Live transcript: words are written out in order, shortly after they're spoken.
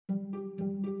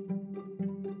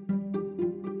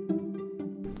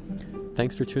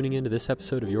Thanks for tuning in to this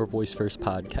episode of Your Voice First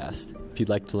podcast. If you'd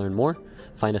like to learn more,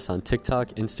 find us on TikTok,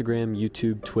 Instagram,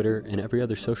 YouTube, Twitter, and every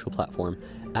other social platform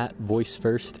at Voice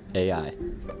First AI.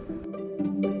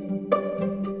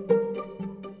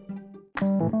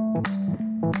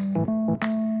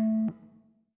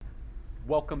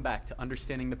 Welcome back to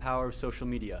Understanding the Power of Social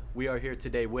Media. We are here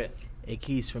today with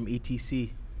Keys from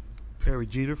ETC. Perry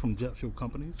Jeter from Jet Fuel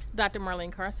Companies. Dr.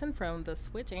 Marlene Carson from the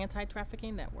Switch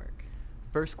Anti-Trafficking Network.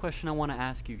 First question I want to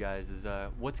ask you guys is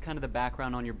what's kind of the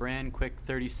background on your brand? Quick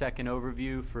 30-second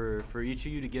overview for each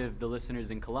of you to give the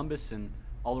listeners in Columbus and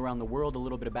all around the world a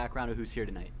little bit of background of who's here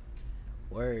tonight.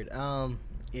 Word.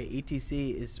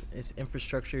 ETC is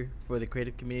infrastructure for the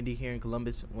creative community here in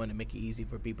Columbus. We want to make it easy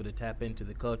for people to tap into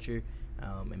the culture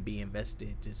and be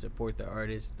invested to support the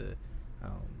artists, the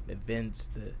events,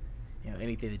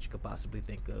 anything that you could possibly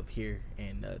think of here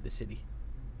in the city.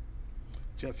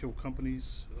 Jet Fuel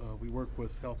Companies, we work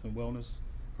with health and wellness,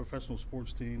 professional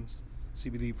sports teams,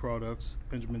 CBD products,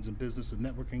 Benjamins in Business, a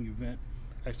networking event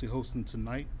actually hosting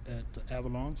tonight at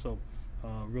Avalon. So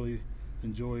really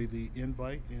enjoy the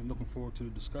invite and looking forward to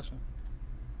the discussion.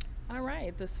 All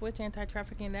right, the Switch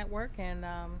Anti-Trafficking Network, and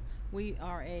we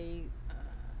are I'm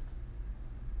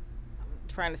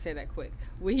trying to say that quick.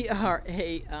 We are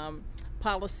a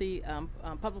public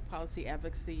policy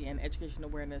advocacy and education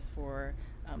awareness for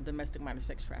domestic minor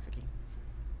sex trafficking.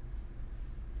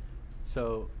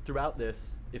 So throughout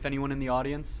this, if anyone in the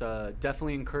audience,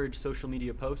 definitely encourage social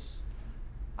media posts.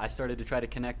 I started to try to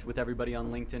connect with everybody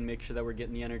on LinkedIn, make sure that we're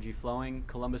getting the energy flowing.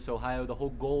 Columbus, Ohio, the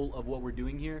whole goal of what we're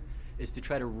doing here is to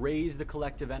try to raise the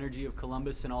collective energy of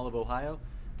Columbus and all of Ohio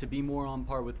to be more on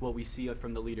par with what we see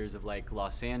from the leaders of like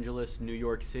Los Angeles, New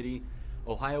York City.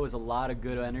 Ohio has a lot of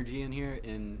good energy in here,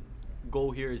 and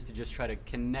goal here is to just try to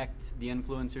connect the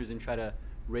influencers and try to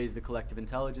raise the collective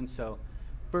intelligence. So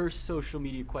first social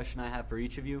media question I have for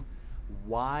each of you,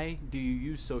 why do you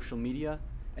use social media?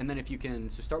 And then if you can,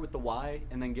 so start with the why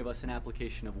and then give us an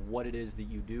application of what it is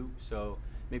that you do. So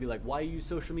maybe like why you use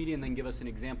social media and then give us an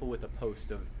example with a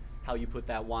post of how you put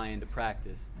that why into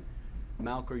practice.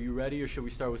 Malk, are you ready or should we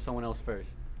start with someone else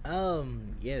first?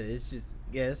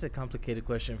 It's a complicated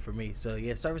question for me. So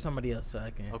start with somebody else so I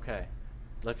can. Okay,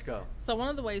 let's go. So one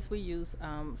of the ways we use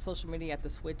social media at the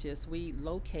Switch is we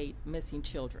locate missing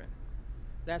children.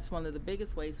 That's one of the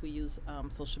biggest ways we use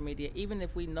social media. Even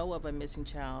if we know of a missing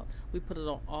child, we put it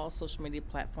on all social media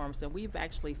platforms, and we've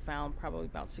actually found probably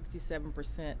about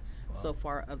 67% so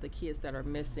far of the kids that are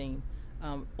missing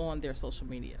on their social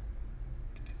media.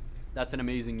 That's an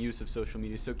amazing use of social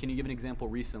media. So can you give an example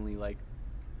recently, like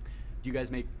did you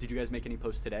guys make any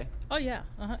posts today? Oh yeah,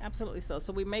 absolutely. So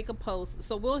we make a post.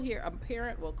 So we'll hear a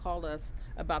parent will call us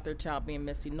about their child being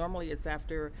missing. Normally it's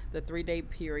after the 3-day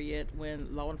period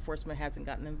when law enforcement hasn't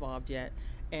gotten involved yet,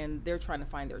 and they're trying to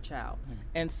find their child.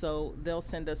 And so they'll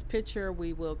send us picture.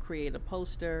 We will create a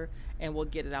poster, and we'll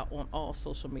get it out on all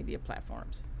social media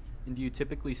platforms. And do you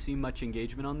typically see much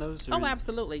engagement on those? Oh,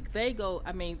 absolutely. They go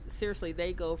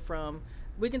from,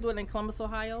 we can do it in Columbus,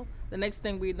 Ohio. The next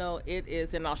thing we know, it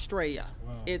is in Australia.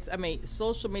 Wow.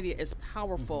 Social media is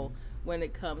powerful when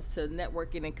it comes to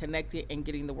networking and connecting and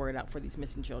getting the word out for these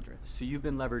missing children. So you've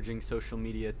been leveraging social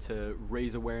media to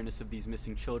raise awareness of these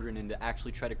missing children and to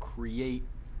actually try to create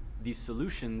these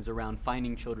solutions around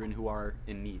finding children who are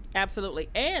in need. Absolutely.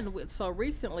 And so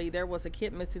recently there was a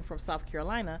kid missing from South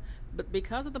Carolina, but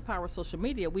because of the power of social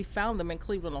media, we found them in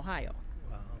Cleveland, Ohio.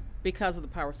 Wow. Because of the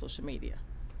power of social media.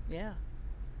 Yeah.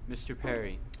 Mr.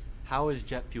 Perry, how is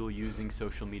Jet Fuel using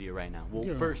social media right now? Well,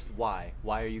 first, why?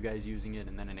 Why are you guys using it?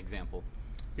 And then an example.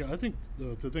 Yeah, I think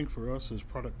the thing for us is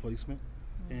product placement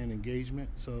and engagement.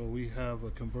 So we have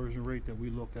a conversion rate that we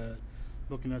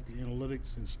looking at the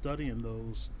analytics and studying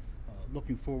those,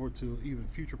 looking forward to even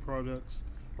future products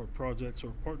or projects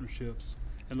or partnerships,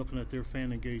 and looking at their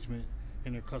fan engagement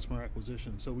and their customer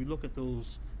acquisition. So we look at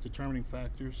those determining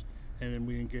factors, and then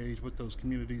we engage with those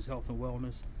communities, health and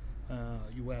wellness.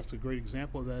 You asked, a great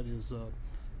example of that is a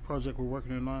project we're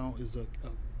working on now is a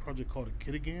project called A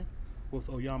Kid Again with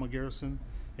Oyama Garrison,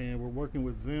 and we're working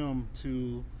with them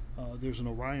to, there's an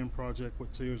Orion project,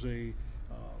 which there's a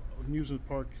amusement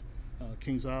park,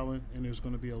 Kings Island, and there's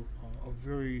going to be a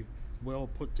very well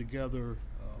put together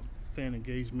fan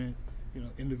engagement.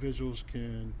 Individuals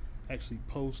can actually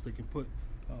post, they can put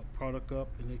product up,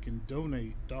 and they can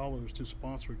donate dollars to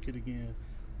sponsor A Kid Again,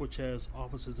 which has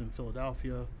offices in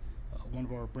Philadelphia. One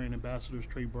of our brand ambassadors,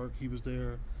 Trey Burke, he was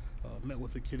there, met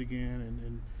with A Kid Again,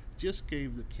 and just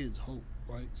gave the kids hope,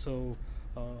 right? So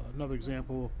another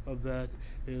example of that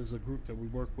is a group that we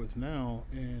work with now,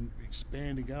 and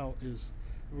expanding out is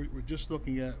we're just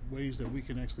looking at ways that we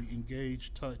can actually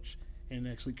engage, touch, and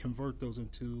actually convert those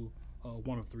into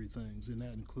one of three things, and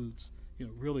that includes,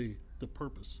 really the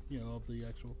purpose, of the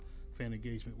actual fan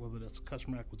engagement, whether that's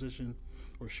customer acquisition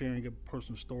or sharing a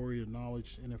person's story or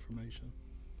knowledge and information.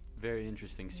 Very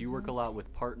interesting. So you work a lot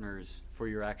with partners for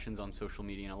your actions on social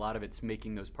media, and a lot of it's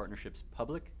making those partnerships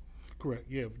public? Correct.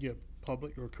 Yeah,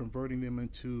 public, or converting them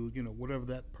into, whatever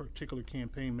that particular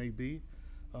campaign may be.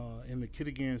 And the Kid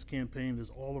Again's campaign is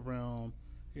all around,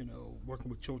 working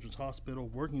with Children's Hospital,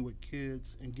 working with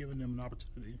kids, and giving them an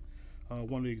opportunity.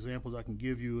 One of the examples I can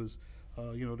give you is,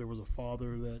 there was a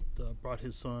father that brought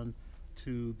his son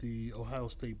to the Ohio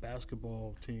State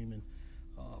basketball team and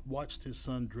watched his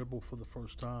son dribble for the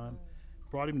first time,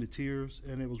 brought him to tears,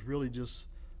 and it was really just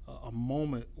a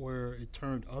moment where it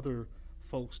turned other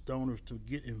folks, donors, to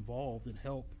get involved and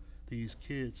help these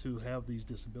kids who have these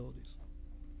disabilities.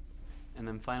 And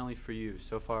then finally for you,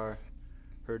 so far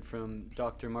heard from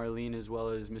Dr. Marlene as well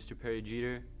as Mr. Perry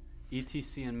Jeter,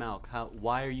 ETC and Malk,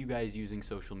 why are you guys using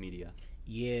social media?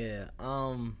 Yeah,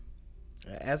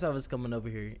 as I was coming over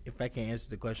here, if I can answer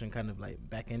the question kind of like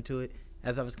back into it,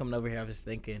 as I was coming over here, I was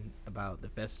thinking about the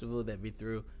festival that we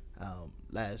threw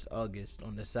last August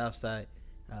on the South Side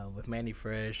with Manny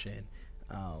Fresh and,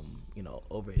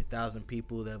 over 1,000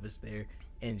 people that was there,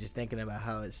 and just thinking about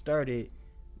how it started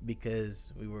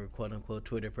because we were quote-unquote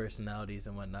Twitter personalities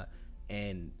and whatnot.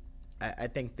 And I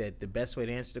think that the best way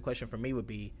to answer the question for me would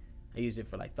be I use it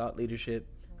for like thought leadership,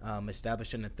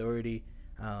 establishing authority,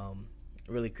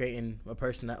 really creating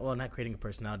a not creating a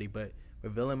personality, but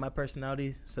revealing my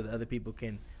personality so that other people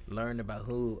can learn about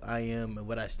who I am and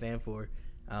what I stand for.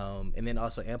 And then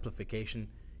also amplification,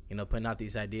 putting out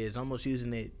these ideas, almost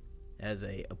using it as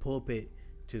a pulpit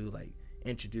to like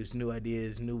introduce new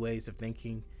ideas, new ways of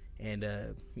thinking, and,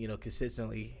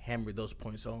 consistently hammer those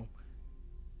points home.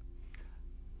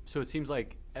 So it seems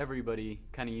like everybody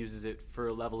kind of uses it for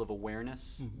a level of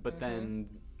awareness, but then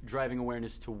driving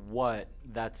awareness to what,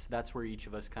 that's where each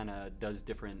of us kind of does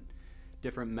different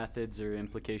methods or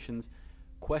implications.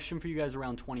 Question for you guys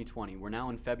around 2020. We're now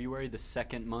in February, the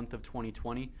second month of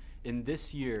 2020. In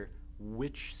this year,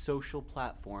 which social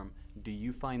platform do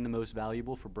you find the most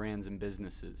valuable for brands and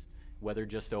businesses? Whether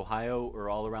just Ohio or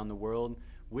all around the world,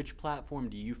 which platform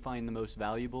do you find the most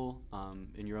valuable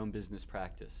in your own business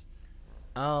practice?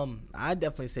 I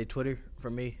definitely say Twitter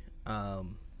for me. I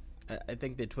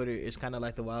think that Twitter is kind of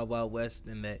like the Wild Wild West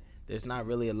in that there's not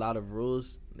really a lot of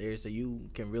rules there, so you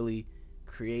can really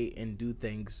create and do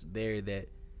things there that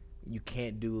you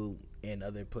can't do in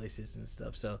other places and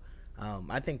stuff. So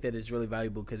I think that it's really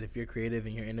valuable because if you're creative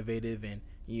and you're innovative and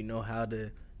you know how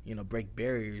to, break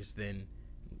barriers, then,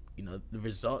 the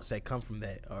results that come from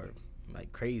that are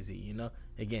like crazy,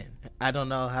 Again, I don't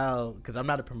know how, because I'm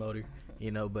not a promoter,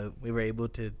 but we were able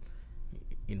to,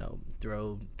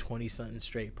 throw 20-something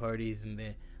straight parties and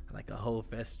then like a whole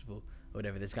festival or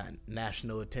whatever that's got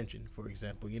national attention, for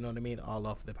example. You know what I mean? All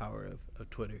off the power of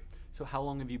Twitter. So how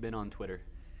long have you been on Twitter?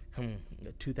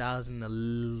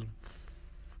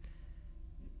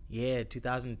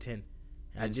 2010.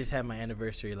 I just had my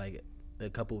anniversary like a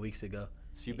couple weeks ago.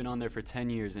 So you've been on there for 10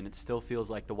 years and it still feels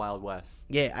like the Wild West.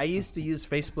 Yeah, I used to use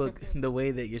Facebook the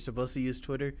way that you're supposed to use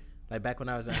Twitter. Like back when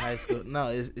I was in high school.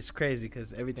 No, it's crazy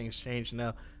because everything's changed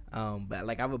now. But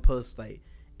like I would post like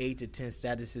 8 to 10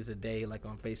 statuses a day like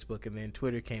on Facebook, and then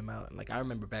Twitter came out. And like I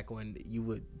remember back when you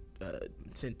would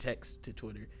send text to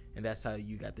Twitter, and that's how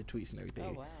you got the tweets and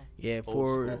everything. Oh, wow. Yeah,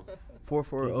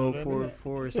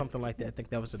 44044 or something like that. I think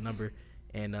that was the number.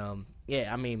 And I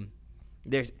mean,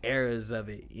 there's eras of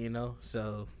it,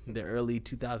 So the early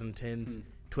 2010s,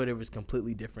 Twitter was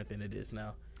completely different than it is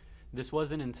now. This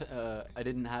wasn't I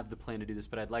didn't have the plan to do this,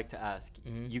 but I'd like to ask.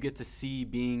 You get to see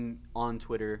being on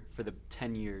Twitter for the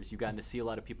 10 years. You've gotten to see a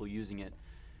lot of people using it.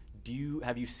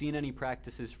 Have you seen any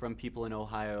practices from people in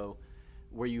Ohio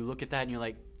where you look at that and you're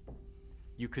like,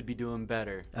 you could be doing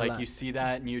better? Like you see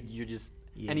that and you're just,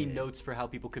 any notes for how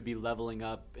people could be leveling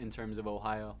up in terms of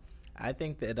Ohio? I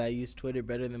think that I use Twitter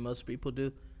better than most people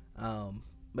do.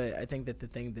 But I think that the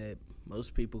thing that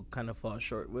most people kind of fall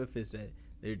short with is that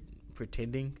they're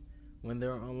pretending when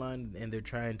they're online and they're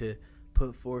trying to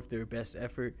put forth their best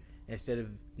effort instead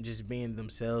of just being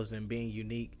themselves and being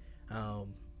unique.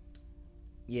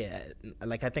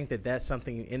 Like I think that that's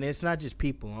something, and it's not just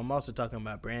people. I'm also talking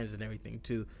about brands and everything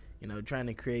too. Trying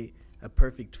to create a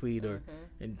perfect tweet or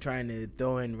and trying to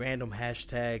throw in random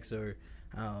hashtags or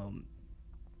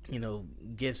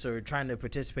gifts or trying to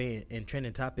participate in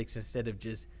trending topics instead of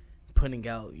just putting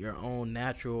out your own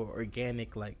natural,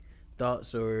 organic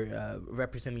thoughts or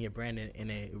representing your brand in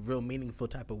a real meaningful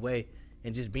type of way.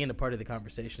 and just being a part of the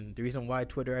conversation. The reason why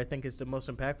Twitter, I think, is the most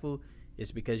impactful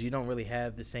is because you don't really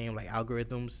have the same like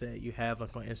algorithms that you have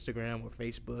like on Instagram or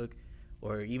Facebook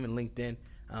or even LinkedIn.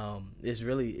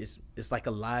 It's like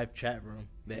a live chat room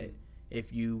that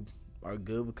if you are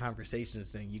good with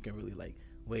conversations, then you can really like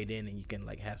wade in and you can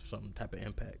like have some type of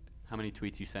impact. How many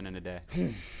tweets you send in a day?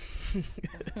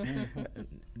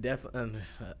 Definitely,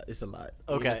 it's a lot.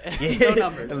 Okay. Yeah. No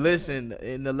numbers. Listen,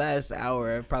 in the last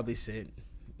hour, I probably sent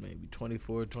maybe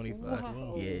 24, 25.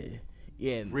 Wow.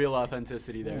 Yeah. Real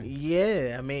authenticity there.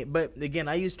 Yeah, I mean, but again,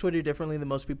 I use Twitter differently than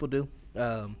most people do.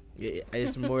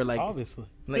 It's more like, Obviously.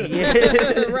 like yeah,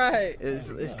 Right.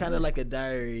 It's kind of like a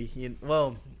diary.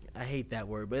 Well, I hate that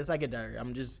word, but it's like a diary.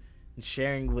 I'm just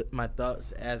sharing with my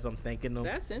thoughts as I'm thinking them.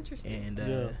 That's interesting.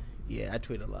 And yeah, I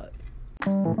tweet a lot.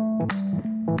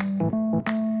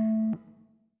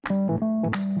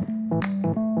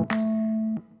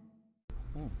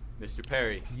 Mr.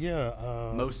 Perry,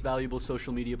 Yeah. most valuable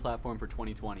social media platform for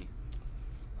 2020.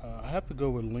 I have to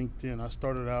go with LinkedIn. I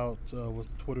started out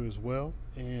with Twitter as well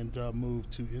and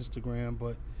moved to Instagram,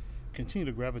 but continue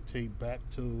to gravitate back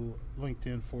to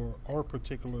LinkedIn for our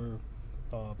particular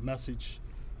message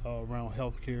around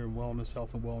healthcare and wellness,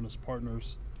 health and wellness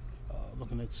partners,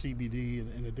 looking at CBD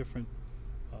and the different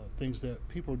things that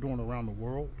people are doing around the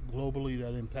world globally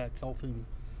that impact health and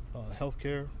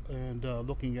healthcare, and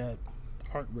looking at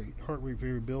heart rate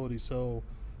variability. So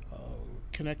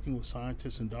connecting with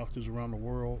scientists and doctors around the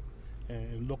world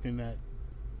and looking at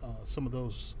some of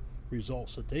those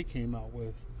results that they came out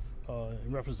with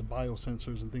in reference to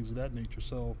biosensors and things of that nature.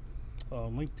 So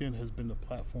LinkedIn has been the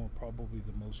platform probably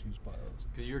the most used by us.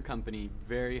 Because your company,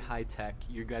 very high tech.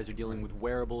 You guys are dealing with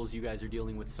wearables. You guys are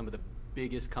dealing with some of the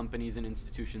biggest companies and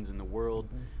institutions in the world.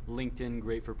 LinkedIn,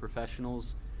 great for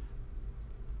professionals.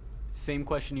 Same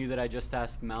question to you that I just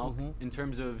asked Malk. In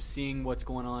terms of seeing what's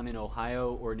going on in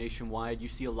Ohio or nationwide, you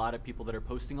see a lot of people that are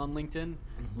posting on LinkedIn.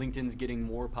 LinkedIn's getting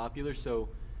more popular. So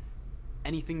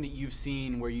anything that you've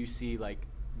seen where you see like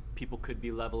people could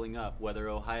be leveling up, whether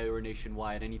Ohio or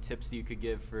nationwide, any tips that you could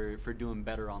give for doing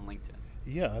better on LinkedIn?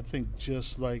 Yeah, I think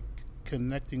just like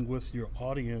connecting with your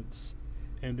audience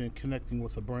and then connecting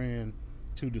with a brand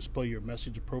to display your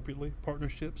message appropriately.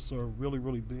 Partnerships are really,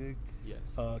 really big.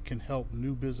 Yes. Can help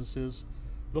new businesses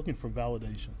looking for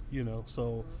validation,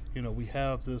 So, we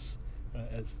have this,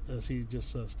 as he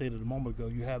just stated a moment ago,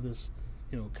 you have this,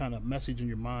 kind of message in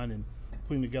your mind and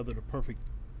putting together the perfect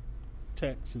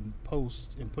text and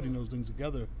posts and putting those things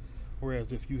together.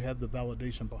 Whereas if you have the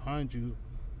validation behind you,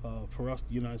 for us,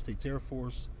 the United States Air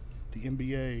Force, the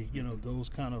NBA,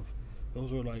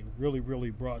 those are like really,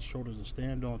 really broad shoulders to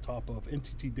stand on top of.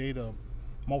 NTT Data,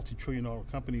 multi-trillion-dollar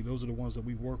company, those are the ones that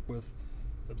we work with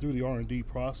through the R&D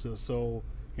process. So,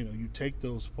 you take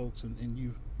those folks and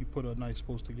you put a nice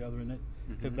post together, and it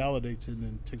validates it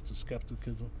and takes the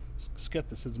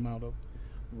skepticism out of.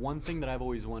 One thing that I've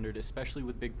always wondered, especially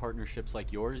with big partnerships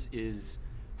like yours, is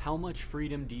how much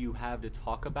freedom do you have to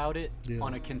talk about it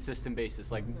on a consistent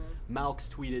basis? Like Malk's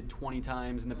tweeted 20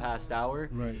 times in the past hour.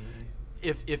 Right.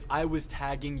 If I was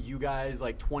tagging you guys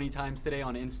like 20 times today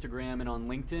on Instagram and on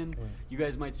LinkedIn, you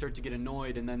guys might start to get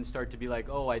annoyed and then start to be like,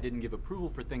 oh, I didn't give approval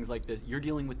for things like this. You're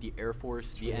dealing with the Air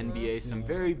Force, the NBA, some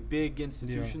very big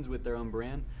institutions with their own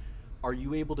brand. Are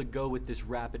you able to go with this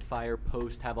rapid fire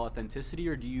post, have authenticity,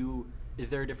 or is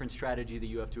there a different strategy that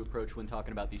you have to approach when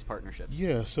talking about these partnerships?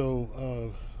 Yeah,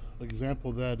 so an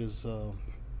example of that is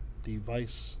the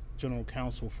Vice General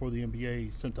Counsel for the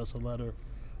NBA sent us a letter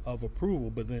of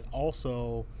approval, but then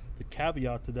also the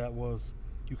caveat to that was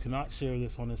you cannot share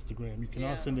this on Instagram. You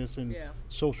cannot send this in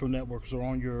social networks or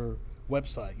on your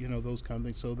website, those kind of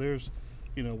things. So there's,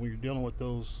 when you're dealing with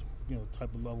those,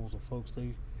 type of levels of folks,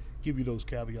 they give you those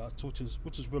caveats, which is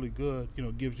really good.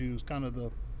 Gives you kind of the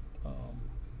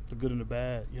good and the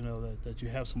bad, that you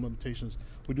have some limitations.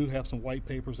 We do have some white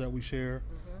papers that we share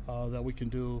that we can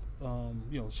do,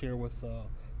 share with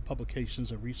publications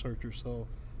and researchers. So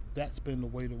that's been the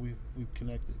way that we've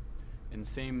connected. And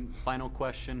same final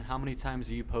question, how many times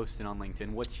are you posting on LinkedIn?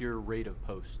 What's your rate of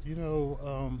post?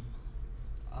 I'm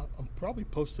probably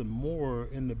posting more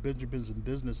in the Benjamins in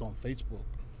business on Facebook,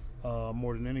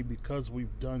 more than any, because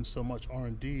we've done so much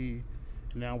R&D,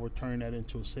 and now we're turning that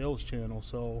into a sales channel.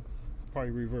 So I'll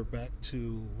probably revert back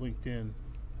to LinkedIn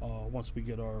once we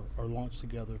get our launch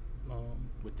together.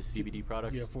 With the CBD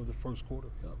products? Yeah, for the first quarter,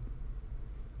 yep.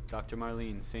 Dr.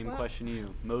 Marlene, same question to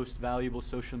you. Most valuable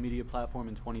social media platform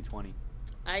in 2020?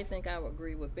 I think I would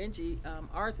agree with Benji.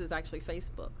 Ours is actually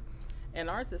Facebook. And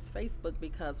ours is Facebook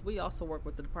because we also work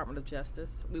with the Department of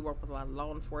Justice. We work with a lot of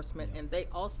law enforcement, and they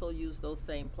also use those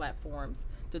same platforms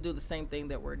to do the same thing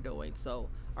that we're doing. So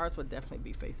ours would definitely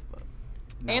be Facebook.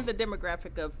 Now- And the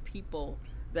demographic of people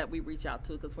that we reach out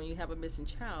to, because when you have a missing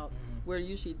child, we're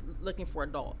usually looking for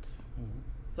adults.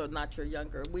 So not your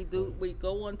younger. We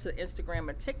go onto Instagram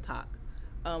and TikTok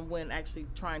when actually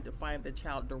trying to find the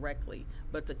child directly.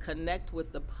 But to connect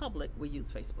with the public, we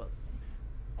use Facebook.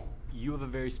 You have a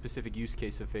very specific use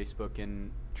case of Facebook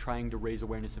in trying to raise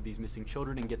awareness of these missing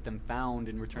children and get them found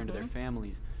and returned to their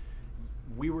families.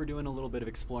 We were doing a little bit of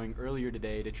exploring earlier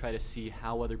today to try to see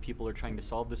how other people are trying to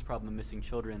solve this problem of missing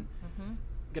children.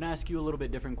 Gonna ask you a little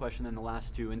bit different question than the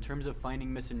last two. In terms of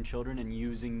finding missing children and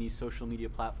using these social media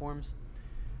platforms,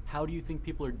 how do you think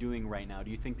people are doing right now?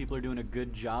 Do you think people are doing a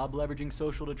good job leveraging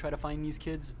social to try to find these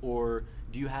kids? Or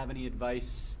do you have any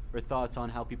advice or thoughts on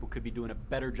how people could be doing a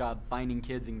better job finding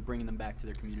kids and bringing them back to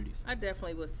their communities? I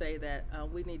definitely would say that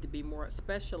we need to be more,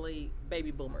 especially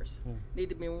baby boomers, need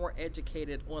to be more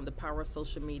educated on the power of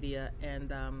social media.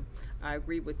 And I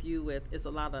agree with you with it's a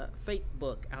lot of fake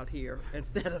book out here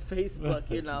instead of Facebook.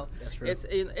 You know, That's real.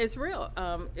 It's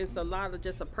real. It's a lot of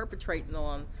just a perpetrating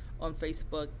on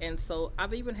Facebook. And so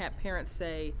I've even had parents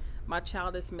say, my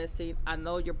child is missing. I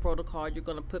know your protocol. You're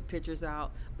going to put pictures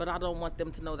out, but I don't want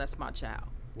them to know that's my child.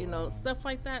 You know, stuff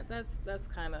like that. That's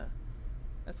kind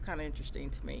of interesting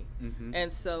to me.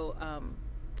 And so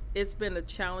it's been a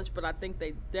challenge, but I think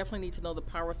they definitely need to know the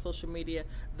power of social media,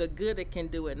 the good it can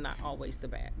do, and not always the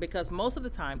bad. Because most of the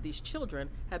time, these children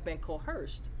have been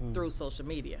coerced through social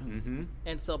media,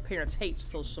 and so parents hate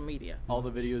social media. All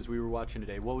the videos we were watching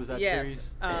today, what was that Yes, series?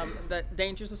 the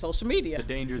dangers of social media. The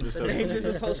dangers of The social dangers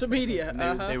of social media.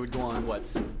 And they would go on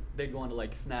they'd go on to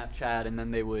like Snapchat, and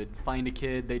then they would find a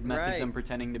kid, they'd message Right. them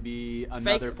pretending to be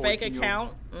another fake 14-year-old.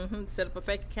 account. Set up a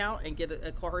fake account and get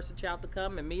a coerced child to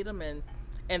come and meet them, and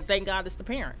thank God it's the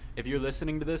parent. If you're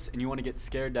listening to this and you want to get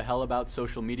scared to hell about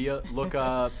social media, look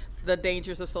up The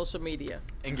dangers of social media.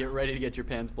 and get ready to get your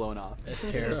pants blown off. That's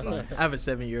terrifying. I have a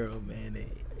 7-year-old, man.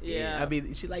 Yeah. I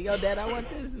mean, she's like, yo, Dad, I want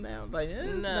this now. I'm like,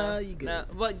 no, you good. No.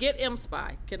 But get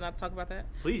M-Spy. Can I talk about that?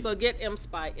 Please. So get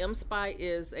M-Spy. M-Spy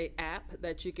is a app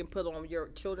that you can put on your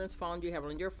children's phone. You have it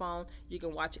on your phone. You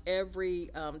can watch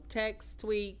every text,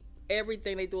 tweet,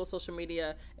 everything they do on social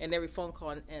media, and every phone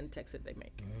call and text that they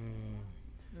make.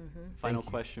 Final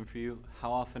question for you.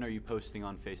 How often are you posting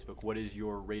on Facebook? What is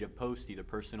your rate of post, either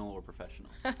personal or professional?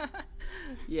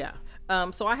 Yeah.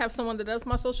 So I have someone that does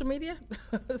my social media,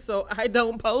 so I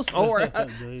don't post. Or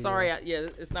sorry,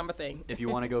 it's not my thing. If you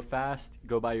want to go fast,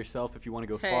 go by yourself. If you want to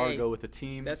go far, Hey, go with a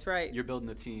team. that's right. You're building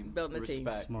a team. Building a team.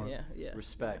 Respect. Smart. Yeah.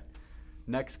 Respect.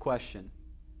 Next question.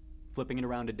 Flipping it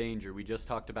around to danger. We just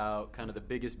talked about kind of the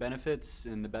biggest benefits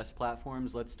and the best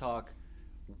platforms. Let's talk.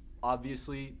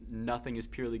 Obviously, nothing is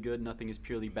purely good, nothing is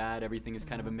purely bad. Everything is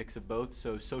kind of a mix of both.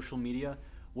 So, social media,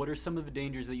 what are some of the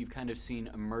dangers that you've kind of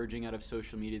seen emerging out of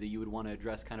social media that you would want to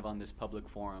address kind of on this public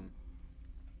forum?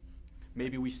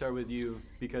 Maybe we start with you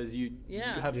because you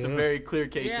have some Yeah. very clear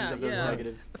cases of those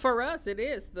negatives. For us, it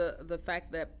is the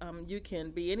fact that you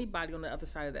can be anybody on the other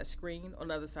side of that screen, on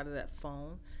the other side of that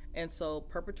phone, and so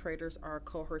perpetrators are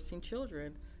coercing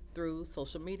children through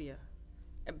social media,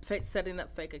 and setting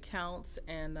up fake accounts,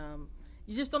 and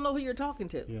you just don't know who you're talking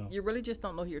to. Yeah. You really just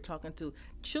don't know who you're talking to.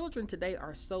 Children today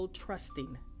are so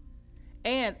trusting.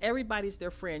 And everybody's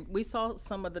their friend. We saw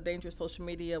some of the dangerous social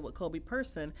media with Kobe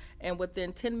Person, and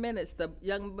within 10 minutes, the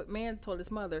young man told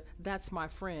his mother, "That's my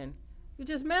friend." You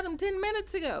just met him 10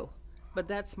 minutes ago, but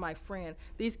that's my friend.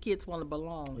 These kids want to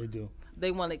belong. They do. They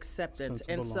want acceptance. Sense of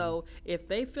And belonging. so if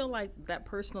they feel like that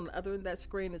person on the other end of that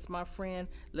screen is my friend,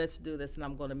 let's do this, and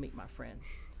I'm going to meet my friend.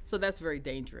 So that's very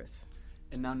dangerous.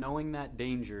 And now, knowing that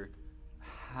danger,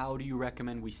 how do you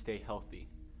recommend we stay healthy?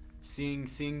 Seeing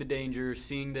the danger,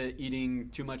 seeing that eating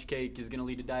too much cake is going to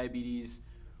lead to diabetes,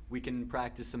 we can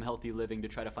practice some healthy living to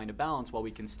try to find a balance while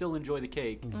we can still enjoy the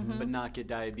cake, but not get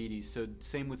diabetes. So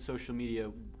same with social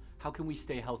media. How can we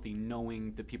stay healthy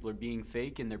knowing that people are being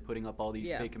fake and they're putting up all these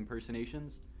Yeah. fake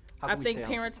impersonations? How I can we think stay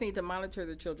healthy? parents need to monitor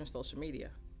their children's social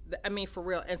media. I mean, for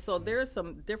real. And so there's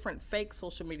some different fake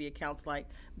social media accounts. Like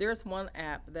there's one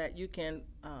app that you can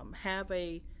have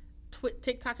a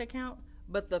TikTok account,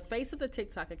 but the face of the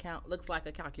TikTok account looks like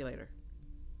a calculator.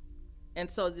 And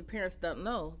so the parents don't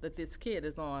know that this kid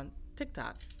is on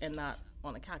TikTok and not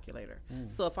on a calculator.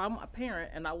 So if I'm a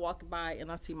parent and I walk by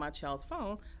and I see my child's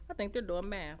phone, I think they're doing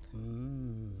math.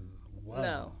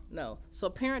 Wow. No. So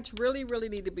parents really, really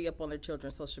need to be up on their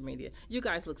children's social media. You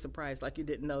guys look surprised like you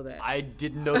didn't know that. I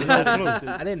didn't know that existed.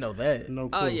 I didn't know that. No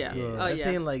Oh, clue. yeah. Oh, I've yeah.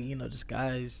 seen like just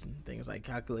guys and things like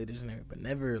calculators and everything, but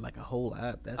never like a whole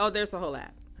app. That's There's a whole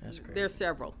app. That's crazy. There's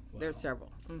several. There's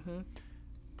several.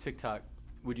 TikTok.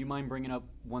 Would you mind bringing up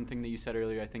one thing that you said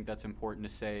earlier? I think that's important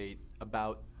to say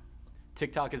about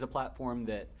TikTok as a platform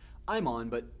that I'm on,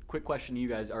 but quick question to you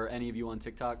guys. Are any of you on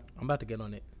TikTok? I'm about to get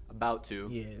on it. About to.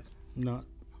 Yeah. Not.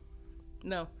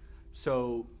 No,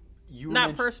 So you were not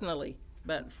mention- personally,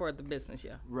 but for the business,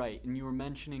 yeah. Right, and you were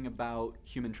mentioning about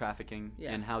human trafficking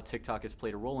Yeah. and how TikTok has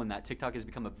played a role in that. TikTok has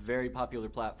become a very popular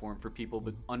platform for people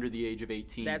but under the age of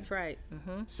 18. That's right.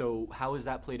 So how has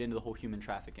that played into the whole human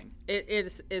trafficking?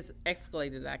 It's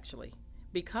escalated actually,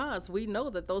 because we know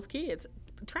that those kids,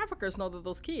 traffickers know that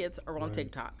those kids are on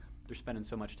TikTok. They're spending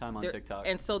so much time on They're- TikTok.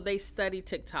 And so they study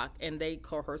TikTok and they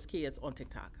coerce kids on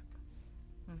TikTok.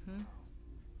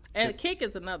 And Kick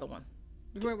is another one.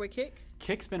 You remember Kick?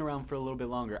 Kick's been around for a little bit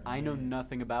longer. I know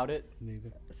nothing about it.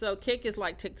 Neither. So Kick is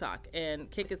like TikTok,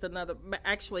 and Kick is another.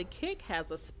 Actually, Kick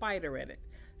has a spider in it.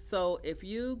 So if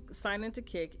you sign into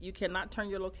Kick, you cannot turn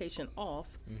your location off.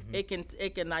 It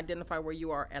can identify where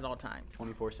you are at all times.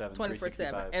 24/7, 24/7.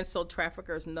 365. And so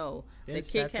traffickers know Didn't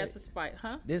that Kick Snapchat- has a spider.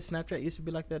 Huh? Did Snapchat used to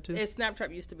be like that too? And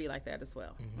Snapchat used to be like that as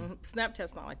well.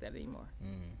 Snapchat's not like that anymore.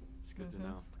 It's good to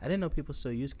know. I didn't know people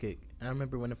still use Kick. I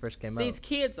remember when it first came These out.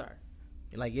 kids are.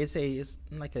 Like it's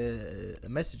like a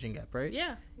messaging app, right?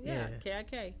 Yeah. Yeah.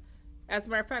 KIK. As a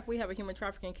matter of fact, we have a human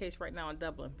trafficking case right now in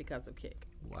Dublin because of Kick.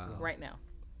 Wow. Right now.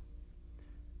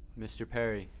 Mr.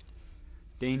 Perry,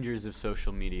 dangers of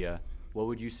social media. What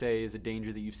would you say is a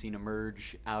danger that you've seen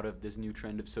emerge out of this new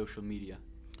trend of social media?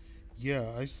 Yeah,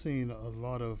 I've seen a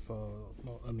lot of.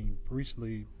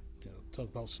 Recently, talk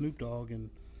about Snoop Dogg and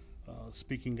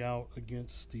speaking out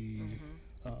against the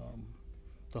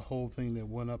whole thing that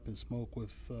went up in smoke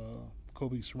with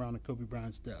surrounding Kobe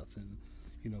Bryant's death,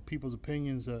 and people's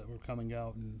opinions that were coming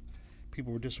out, and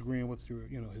people were disagreeing with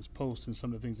his post and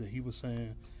some of the things that he was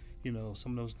saying.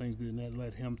 Some of those things that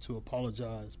led him to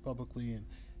apologize publicly and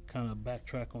kind of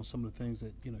backtrack on some of the things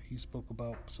that he spoke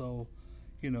about. So,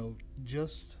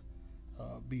 just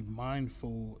be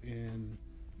mindful. And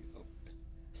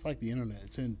it's like the internet;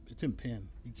 it's in pen.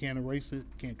 You can't erase it.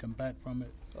 Can't come back from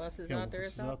it. Once it's out there,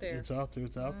 it's out there. It's out there.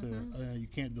 It's out there. You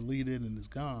can't delete it, and it's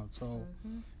gone. So,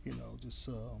 just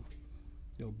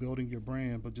building your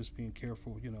brand, but just being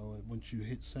careful. Once you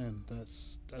hit send,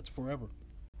 that's forever.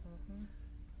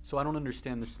 So I don't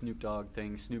understand the Snoop Dogg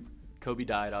thing. Kobe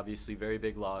died, obviously, very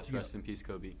big loss. Yeah. Rest in peace,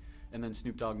 Kobe. And then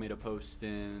Snoop Dogg made a post,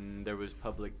 and there was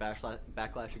public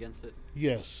backlash against it.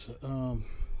 Yes,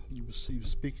 he was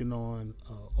speaking on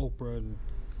Oprah and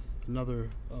another.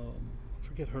 I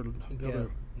forget her.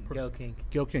 Gail King.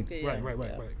 Gail King. Yeah, Right.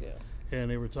 yeah. And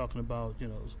they were talking about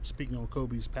speaking on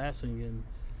Kobe's passing, and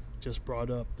just brought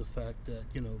up the fact that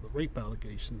the rape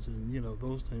allegations and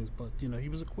those things. But he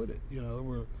was acquitted.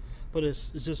 But it's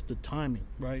just the timing,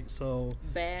 right? So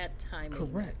Bad timing.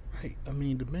 correct, right? I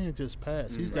mean, the man just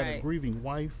passed. He's got a Right. grieving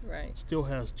wife. Right. Still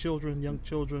has children, young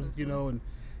children.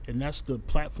 And that's the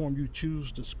platform you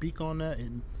choose to speak on that,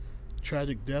 and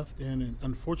tragic death. And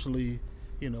unfortunately,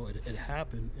 it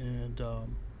happened. And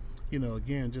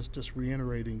again, just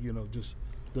reiterating, just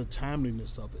the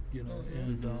timeliness of it.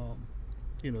 And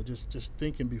just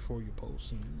thinking before you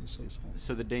post and say something.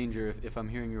 So the danger, if I'm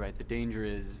hearing you right, the danger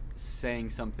is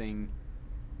saying something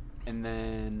and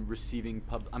then receiving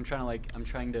I'm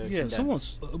trying to Yeah,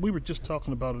 condense. we were just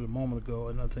talking about it a moment ago,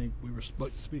 and I think we were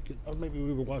speaking, or maybe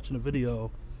we were watching a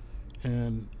video,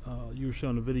 and you were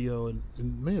showing a video, and it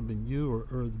may have been you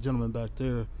or the gentleman back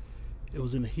there. It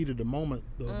was in the heat of the moment.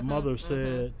 The mother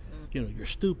said, you're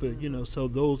stupid, so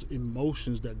those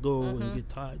emotions that go and get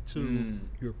tied to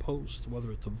your post,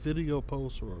 whether it's a video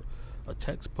post or a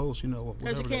text post, whatever.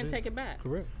 Because you can't that take is. it back.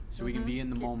 Correct. So we can be in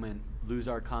the moment, lose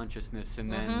our consciousness,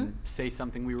 and then say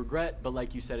something we regret, but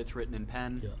like you said, it's written in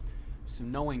pen. Yeah. So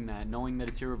knowing that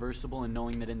it's irreversible, and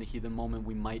knowing that in the heat of the moment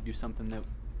we might do something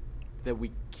that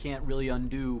we can't really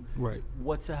undo. Right.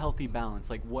 What's a healthy balance?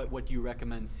 Like what do you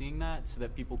recommend seeing that so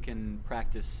that people can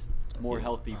practice more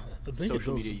healthy I think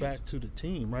social it goes media back use? to the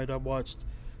team, right? I watched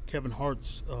Kevin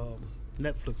Hart's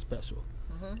Netflix special,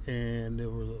 and there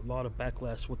was a lot of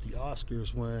backlash with the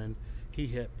Oscars when he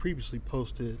had previously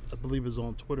posted, I believe it was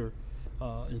on Twitter,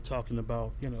 and talking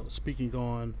about, speaking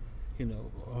on,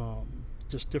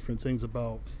 just different things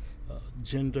about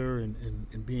gender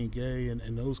and being gay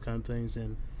and those kind of things,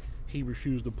 and he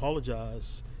refused to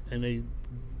apologize, and they,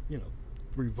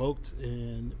 revoked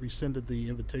and rescinded the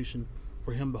invitation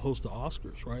for him to host the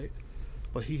Oscars, right?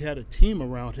 but he had a team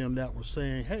around him that were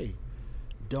saying, hey,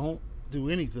 don't do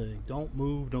anything, don't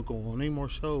move, don't go on any more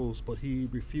shows. But he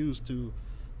refused to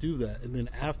do that. And then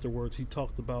afterwards he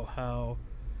talked about how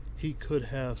he could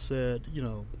have said,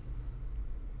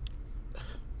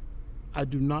 I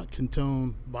do not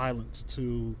condone violence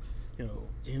to,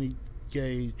 any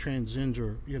gay,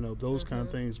 transgender, those kind of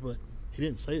things. But he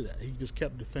didn't say that. He just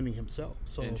kept defending himself.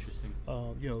 So, Interesting.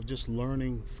 Just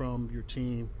learning from your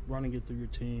team, running it through your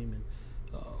team, and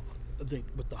I think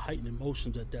with the heightened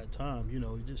emotions at that time,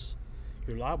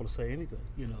 you're liable to say anything,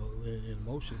 in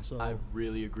emotion. So I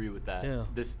really agree with that. Yeah.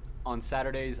 On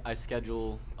Saturdays, I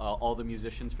schedule all the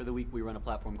musicians for the week. We run a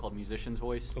platform called Musician's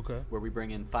Voice, Okay. where we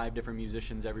bring in 5 different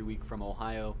musicians every week from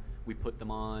Ohio. We put them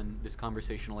on this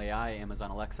conversational AI,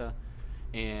 Amazon Alexa,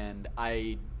 and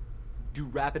I do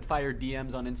rapid fire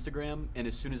DMs on Instagram. And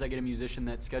as soon as I get a musician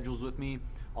that schedules with me,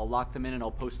 I'll lock them in and I'll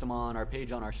post them on our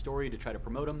page, on our story, to try to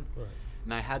promote them. Right.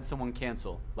 And I had someone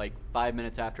cancel like 5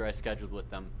 minutes after I scheduled with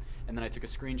them, and then I took a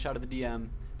screenshot of the DM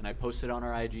and I posted on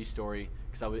our IG story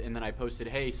and then I posted,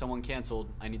 hey, someone canceled,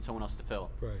 I need someone else to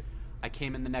fill. Right. I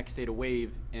came in the next day to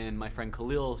Wave, and my friend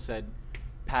Khalil said,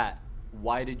 Pat,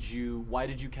 why did you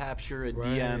capture a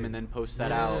Right. DM and then post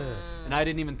that Yeah. out? And I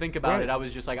didn't even think about Right. it. I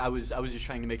was just like, I was just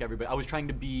trying to make everybody, I was trying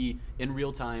to be in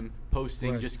real time,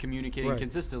 posting, Right. just communicating Right.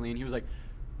 consistently. And he was like,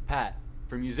 Pat,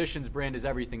 for musicians, brand is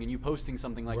everything, and you posting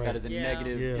something like Right. that is a Yeah.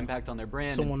 negative Yeah. impact on their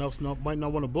brand. Someone else might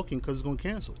not want a booking because it's going to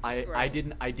cancel. I Right.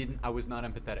 I was not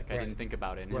empathetic. I Right. didn't think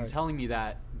about it. And Right. him telling me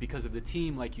that, because of the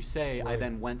team, like you say, I Right.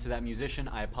 then went to that musician.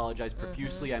 I apologized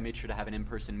profusely. I made sure to have an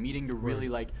in-person meeting to really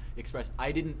Right. express.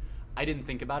 I didn't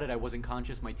think about it. I wasn't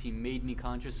conscious. My team made me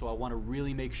conscious. So I want to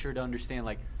really make sure to understand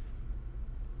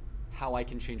how I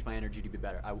can change my energy to be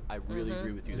better. I really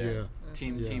agree with you there. Yeah.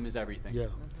 Team Yeah. team is everything. Yeah.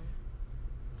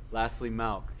 Lastly,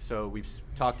 Malk. So we've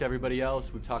talked to everybody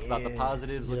else. We've talked about the Yeah.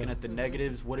 positives, looking Yeah. at the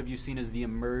negatives. What have you seen as the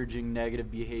emerging negative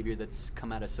behavior that's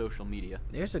come out of social media?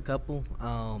 There's a couple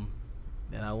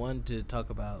that I wanted to talk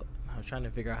about. I was trying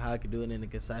to figure out how I could do it in a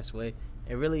concise way.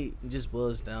 It really just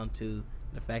boils down to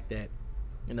the fact that,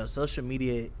 social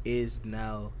media is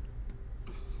now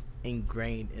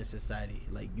ingrained in society.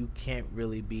 Like, you can't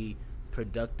really be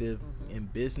productive in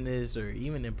business or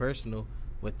even in personal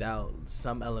without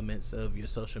some elements of your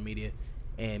social media.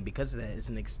 And because of that, it's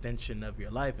an extension of your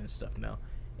life and stuff now.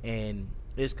 And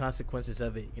there's consequences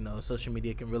of it. Social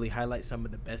media can really highlight some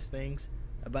of the best things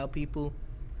about people,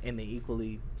 and then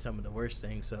equally some of the worst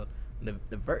things. So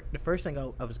the first thing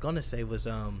I was going to say was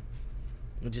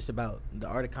just about the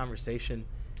art of conversation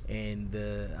and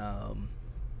the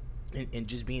and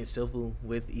just being civil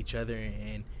with each other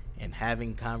and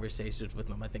having conversations with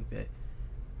them. I think that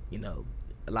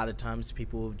a lot of times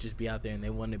people will just be out there and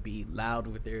they want to be loud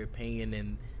with their opinion,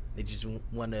 and they just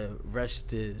want to rush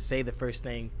to say the first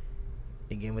thing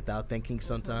again without thinking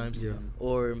sometimes. Yeah.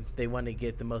 Or they want to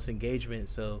get the most engagement,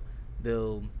 so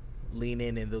they'll lean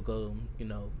in and they'll go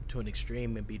to an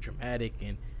extreme and be dramatic,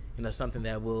 and something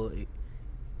that will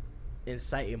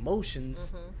incite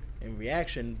emotions and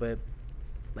reaction, but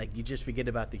you just forget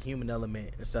about the human element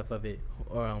and stuff of it,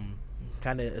 or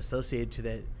kind of associated to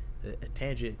that a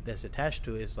tangent that's attached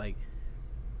to it. It's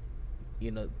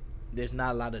there's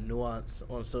not a lot of nuance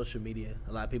on social media.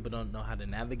 A lot of people don't know how to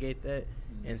navigate that,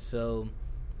 and so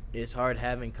it's hard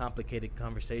having complicated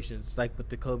conversations, like with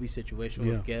the Kobe situation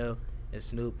with Gail and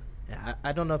Snoop. And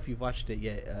I don't know if you've watched it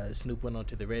yet. Snoop went on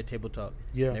to the Red Table Talk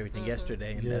and everything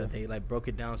yesterday, and they broke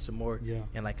it down some more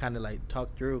and kind of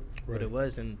talked through what it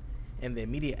was, and the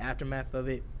immediate aftermath of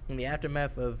it, in the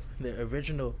aftermath of the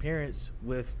original appearance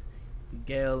with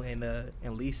Gail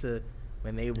and Lisa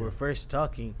when they were first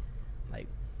talking.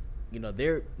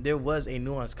 There was a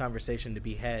nuanced conversation to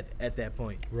be had at that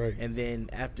point. Right. And then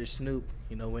after Snoop,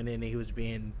 went in and he was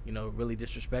being, really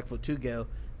disrespectful to Gail,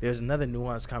 there's another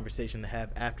nuanced conversation to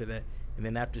have after that. And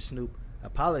then after Snoop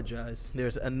apologized,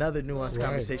 there's another nuanced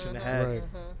conversation to have. Right.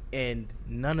 And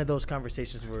none of those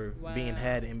conversations were being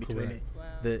had in between Correct.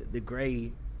 it. The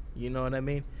gray, you know what I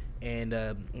mean? And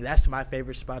that's my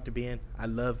favorite spot to be in. I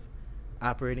love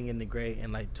operating in the gray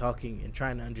and talking and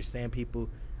trying to understand people.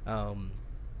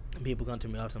 People come to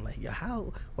me often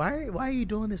why are you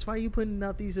doing this? Why are you putting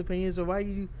out these opinions? Or why are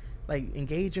you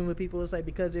engaging with people? It's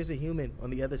because there's a human on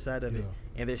the other side of it,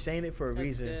 and they're saying it for a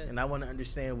reason. good. And I want to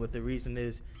understand what the reason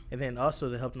is, and then also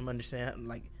to help them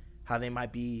understand how they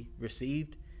might be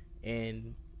received,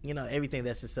 and everything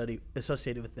that's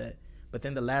associated with that. But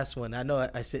then the last one, I know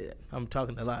I said I'm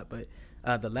talking a lot, but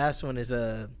the last one is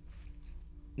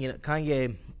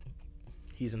Kanye.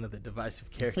 He's another divisive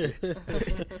character.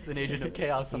 It's an agent of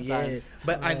chaos sometimes. Yeah,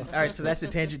 but all right. So that's a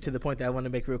tangent to the point that I want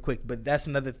to make real quick. But that's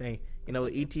another thing.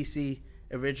 ETC,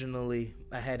 originally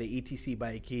I had an ETC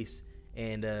by Akis,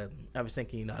 and I was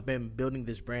thinking, I've been building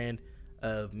this brand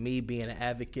of me being an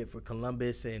advocate for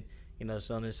Columbus and,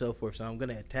 so on and so forth. So I'm going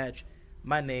to attach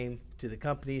my name to the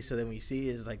company so that when you see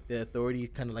it, it's like the authority,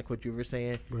 kind of like what you were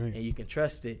saying, Right. and you can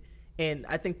trust it. And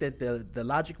I think that the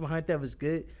logic behind that was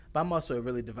good, but I'm also a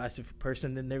really divisive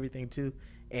person and everything too.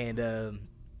 And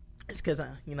it's because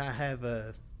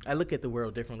I look at the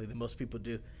world differently than most people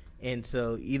do. And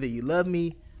so either you love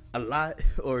me a lot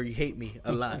or you hate me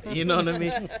a lot. You know what I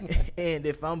mean? And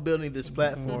if I'm building this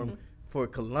platform for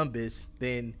Columbus,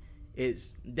 then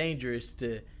it's dangerous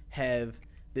to have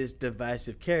this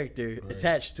divisive character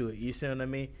attached to it. You see what I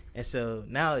mean? And so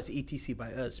now it's ETC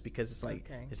by us, because it's like,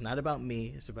 it's not about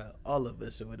me, it's about all of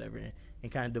us or whatever,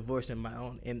 and kind of divorcing my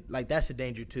own. And like, that's a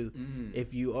danger too.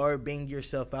 If you are being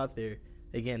yourself out there,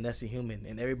 again, that's a human,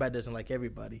 and everybody doesn't like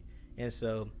everybody. And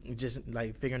so just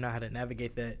like figuring out how to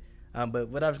navigate that. But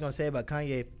what I was going to say about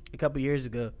Kanye, a couple years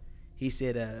ago, he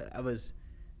said, I was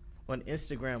on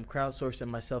Instagram crowdsourcing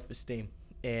my self-esteem.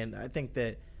 And I think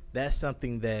that that's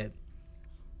something that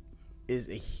is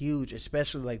a huge,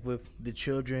 especially like with the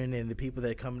children and the people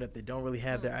that are coming up that don't really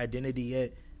have their identity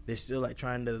yet. They're still like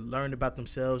trying to learn about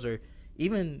themselves, or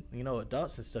even,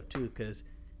 adults and stuff too. Because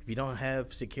if you don't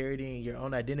have security in your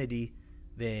own identity,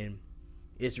 then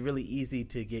it's really easy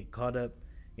to get caught up,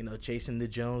 chasing the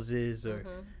Joneses, or,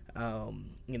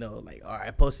 like, all right,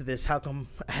 I posted this, how come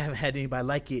I haven't had anybody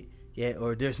like it yet?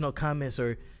 Or there's no comments,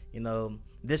 or,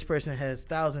 this person has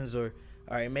thousands, or,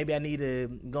 all right, maybe I need to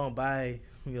go and buy,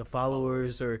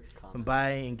 followers, or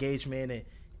buy engagement.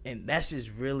 And that's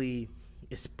just really,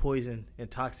 it's poison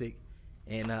and toxic.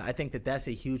 And I think that that's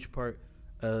a huge part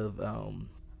of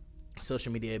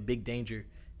social media. A big danger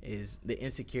is the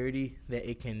insecurity that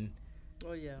it can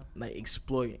like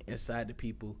exploit inside the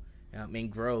people,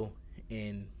 and grow.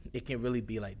 And it can really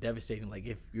be like devastating. Like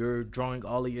if you're drawing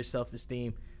all of your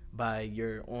self-esteem by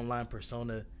your online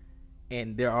persona,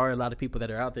 and there are a lot of people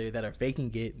that are out there that are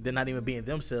faking it, they're not even being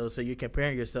themselves, so you're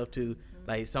comparing yourself to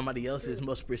like somebody else's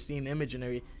most pristine image,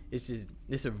 and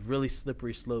it's a really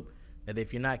slippery slope that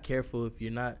if you're not careful, if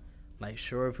you're not like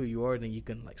sure of who you are, then you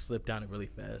can like slip down it really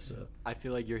fast. So I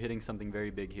feel like you're hitting something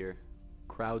very big here.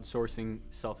 Crowdsourcing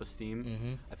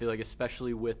self-esteem. I feel like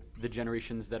especially with the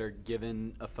generations that are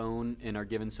given a phone and are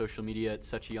given social media at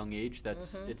such a young age,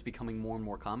 it's becoming more and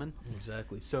more common.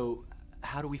 Exactly. So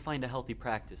how do we find a healthy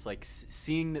practice? Like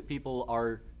seeing that people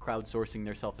are crowdsourcing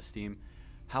their self-esteem,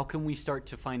 how can we start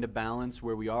to find a balance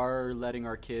where we are letting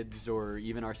our kids or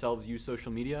even ourselves use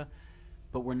social media,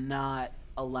 but we're not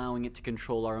allowing it to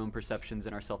control our own perceptions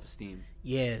and our self-esteem?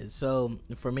 Yeah, so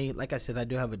for me, like I said, I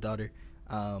do have a daughter,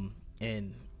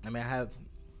 and I mean,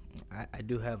 I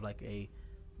do have like a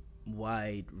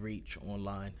wide reach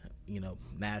online,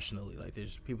 nationally. Like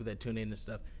there's people that tune in and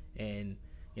stuff, and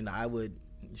I would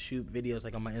shoot videos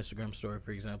like on my Instagram story,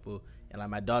 for example, and like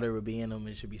my daughter would be in them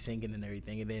and she'd be singing and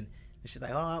everything, and then she's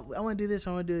like, oh, I want to do this,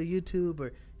 I want to do a YouTube,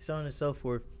 or so on and so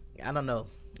forth. I don't know,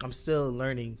 I'm still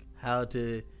learning how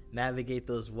to navigate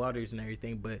those waters and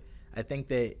everything, but I think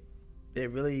that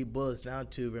it really boils down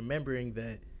to remembering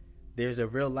that there's a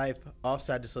real life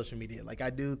outside the social media. Like I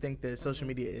do think that social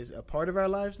media is a part of our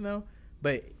lives now,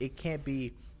 but it can't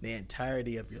be the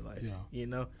entirety of your life.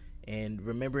 And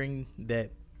remembering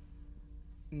that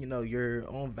your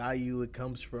own value, it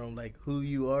comes from like who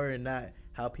you are and not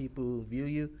how people view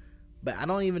you. But I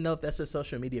don't even know if that's a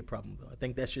social media problem though. I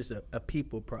think that's just a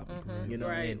people problem.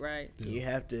 Right. You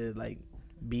have to like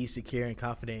be secure and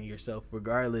confident in yourself,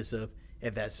 regardless of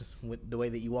if that's the way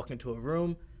that you walk into a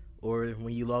room, or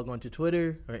when you log on to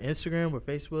Twitter or Instagram or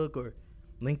Facebook or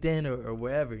LinkedIn or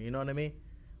wherever. You know what I mean?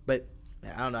 But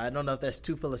I don't know if that's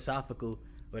too philosophical,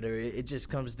 but it just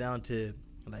comes down to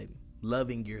like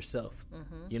loving yourself.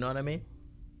 You know what I mean?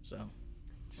 So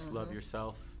just love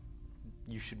yourself.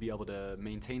 You should be able to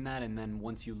maintain that, and then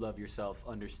once you love yourself,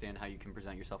 understand how you can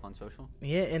present yourself on social.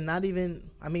 Yeah, and not even,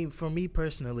 I mean, for me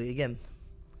personally, again,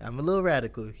 I'm a little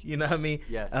radical, you know what I mean?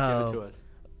 Yes, give it to us.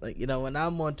 Like, when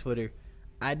I'm on Twitter,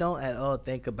 I don't at all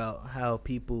think about how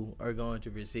people are going to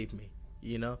receive me,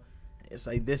 It's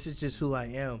like, this is just who I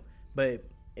am. But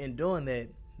in doing that,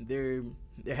 there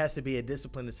has to be a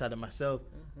discipline inside of myself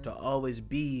to always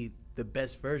be the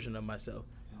best version of myself,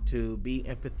 to be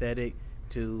empathetic,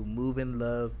 to move in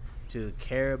love, to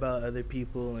care about other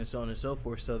people, and so on and so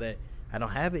forth, so that I don't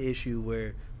have an issue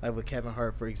where, like with Kevin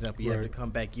Hart, for example, you have to come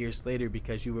back years later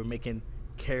because you were making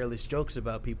careless jokes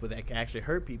about people that can actually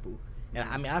hurt people. And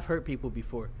I mean, I've hurt people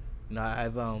before.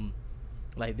 I've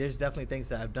like, there's definitely things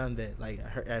that I've done that, like,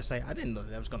 I was saying, I didn't know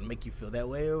that was going to make you feel that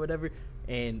way or whatever.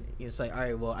 And it's like, all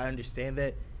right, well, I understand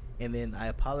that. and then I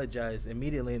apologize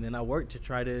immediately, and then I work to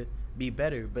try to be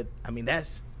better. But I mean,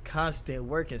 that's constant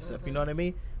work and stuff. You know what I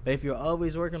mean? But if you're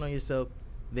always working on yourself,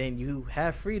 then you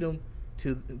have freedom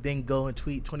to then go and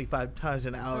tweet 25 times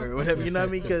an hour or whatever. You know what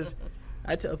I mean? Because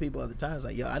I tell people all the time, it's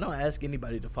like, yo, I don't ask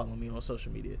anybody to follow me on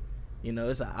social media. You know,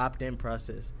 it's an opt-in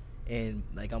process. And,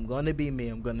 like, I'm going to be me.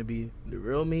 I'm going to be the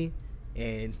real me.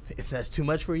 And if that's too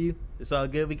much for you, it's all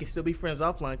good. We can still be friends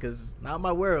offline because it's not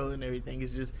my world and everything.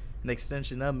 It's just an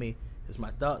extension of me. It's my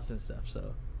thoughts and stuff.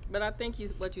 So, But I think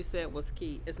what you said was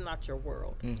key. It's not your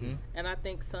world. And I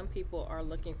think some people are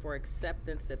looking for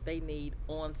acceptance that they need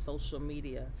on social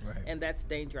media. Right. And that's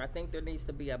danger. I think there needs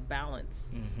to be a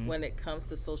balance when it comes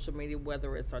to social media,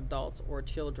 whether it's adults or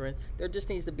children. There just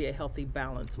needs to be a healthy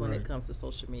balance when it Right. comes to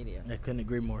social media. I couldn't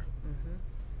agree more.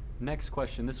 Next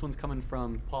question. This one's coming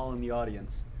from Paul in the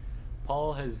audience.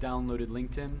 Paul has downloaded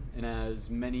LinkedIn, and as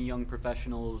many young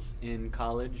professionals in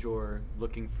college or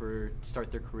looking to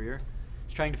start their career,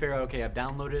 he's trying to figure out, okay, I've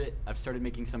downloaded it, I've started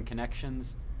making some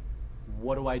connections.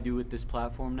 What do I do with this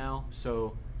platform now?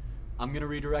 So I'm going to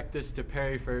redirect this to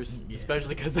Perry first,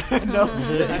 especially because I know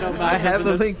I have a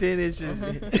Matt is in LinkedIn. It's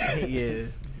just, yeah.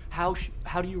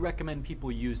 How do you recommend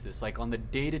people use this? Like on the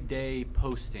day-to-day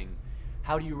posting,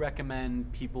 how do you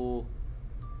recommend people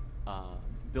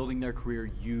building their career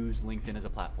use LinkedIn as a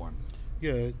platform?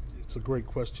 Yeah, it's a great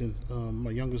question. My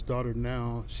youngest daughter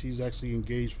now, she's actually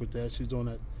engaged with that. She's doing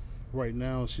that right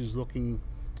now. She's looking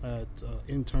at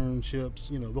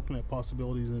internships, looking at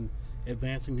possibilities in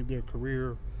advancing their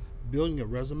career, building a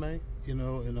resume, and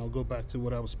I'll go back to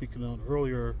what I was speaking on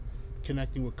earlier,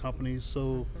 connecting with companies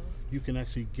so you can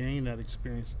actually gain that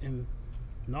experience in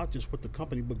not just with the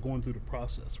company, but going through the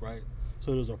process, right?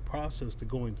 So there's a process to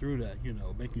going through that,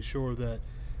 making sure that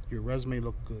your resume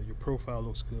looks good, your profile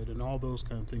looks good, and all those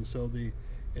kind of things. So the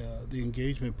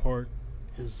engagement part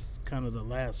is kind of the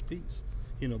last piece,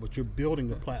 but you're building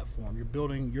the platform. You're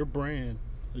building your brand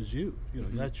is you.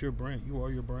 That's your brand. You are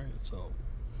your brand. So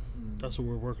that's what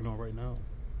we're working on right now.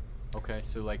 Okay,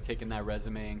 so like taking that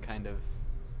resume and kind of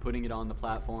putting it on the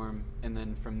platform, and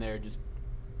then from there just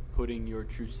putting your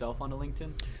true self onto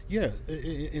LinkedIn? Yeah,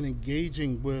 and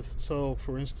engaging with, so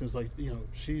for instance, like,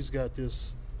 she's got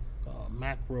this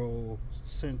macro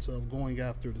sense of going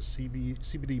after the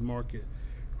CBD market,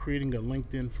 creating a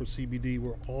LinkedIn for CBD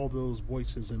where all those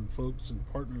voices and folks and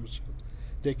partnerships,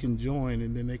 they can join,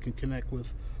 and then they can connect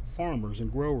with farmers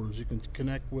and growers. You can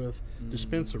connect with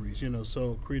dispensaries,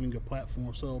 so creating a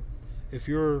platform. So if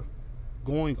you're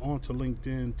going onto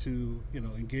LinkedIn to,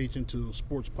 engage into a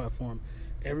sports platform,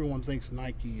 everyone thinks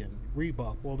Nike and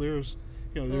Reebok. Well, there's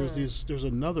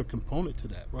another component to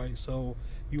that, right? So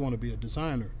you want to be a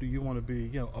designer. Do you want to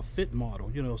be, a fit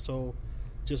model? So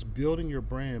just building your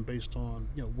brand based on,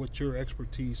 what your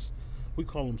expertise. We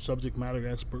call them subject matter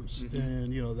experts,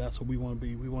 and that's what we want to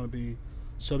be. We want to be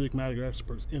subject matter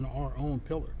experts in our own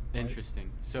pillar. Right? Interesting.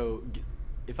 So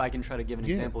if I can try to give an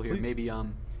example here, please. maybe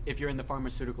if you're in the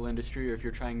pharmaceutical industry, or if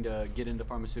you're trying to get into the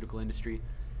pharmaceutical industry,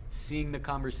 seeing the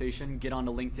conversation, get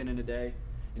onto LinkedIn in a day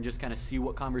and just kind of see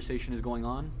what conversation is going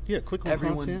on. Yeah, click on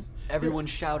content. Everyone's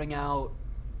shouting out,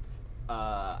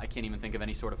 I can't even think of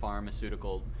any sort of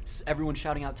pharmaceutical. Everyone's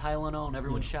shouting out Tylenol, and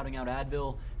everyone's shouting out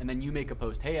Advil, and then you make a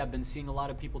post, hey, I've been seeing a lot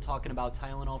of people talking about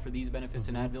Tylenol for these benefits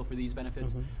and Advil for these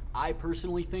benefits. I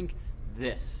personally think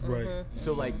this. Right.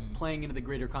 So like playing into the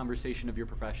greater conversation of your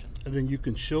profession. And then you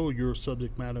can show your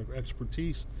subject matter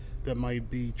expertise that might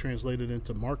be translated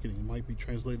into marketing, it might be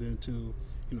translated into,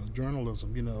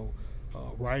 journalism,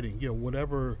 writing,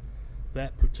 whatever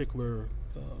that particular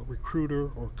recruiter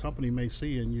or company may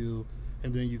see in you,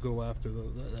 and then you go after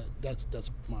those.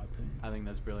 That's my opinion. I think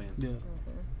that's brilliant. Yeah.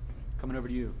 Coming over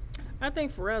to you. I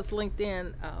think for us,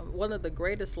 LinkedIn, one of the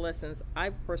greatest lessons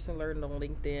I've personally learned on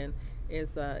LinkedIn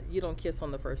is you don't kiss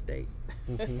on the first date.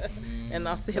 And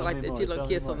I'll say it like that, you don't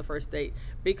kiss on the first date.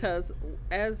 Because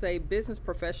as a business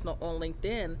professional on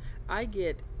LinkedIn, I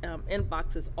get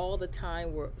inboxes all the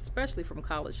time, especially from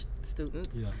college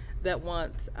students that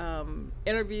want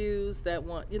interviews, that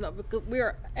want, because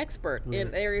we're expert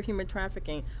in the area of human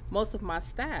trafficking. Most of my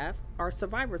staff are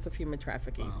survivors of human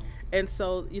trafficking. Wow. And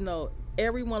so,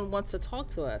 everyone wants to talk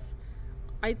to us.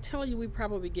 I tell you, we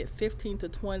probably get 15 to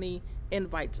 20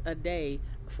 invites a day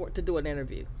to do an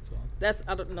interview. So,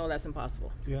 I don't know, that's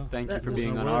impossible. yeah. Thank you for There's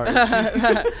being no on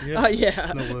way.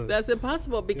 ours. No way. That's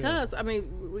impossible because,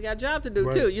 we got a job to do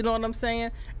Right. too, you know what I'm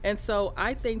saying? And so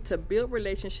I think to build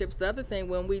relationships, the other thing,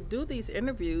 when we do these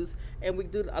interviews and we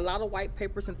do a lot of white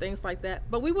papers and things like that,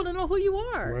 but we want to know who you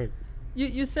are. Right.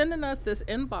 You sending us this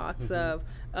inbox of,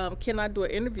 can I do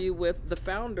an interview with the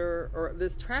founder or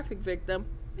this traffic victim?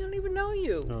 We don't even know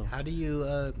you. No. How do you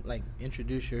like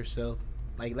introduce yourself?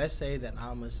 Like, let's say that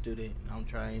I'm a student. I'm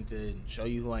trying to show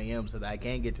you who I am so that I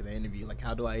can get to the interview. Like,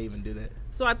 how do I even do that?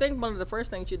 So I think one of the first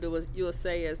things you do is you'll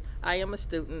say is, I am a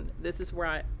student. This is where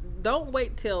I, don't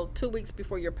wait till 2 weeks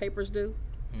before your papers due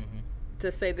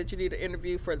to say that you need an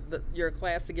interview for your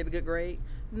class to get a good grade.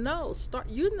 No, start,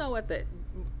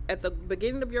 at the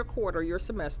beginning of your quarter, your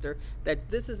semester,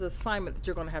 that this is an assignment that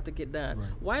you're going to have to get done. Right.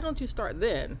 Why don't you start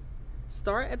then?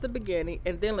 Start at the beginning,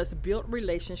 and then let's build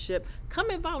relationship. Come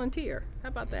and volunteer. How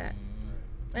about that?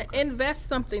 Invest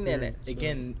something in it.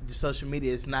 Again, the social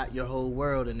media is not your whole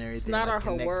world and everything. It's not like, our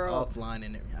whole connect world. Offline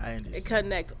and everything. I understand.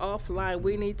 Connect offline.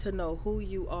 We need to know who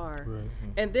you are, Right.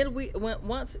 and then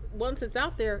once it's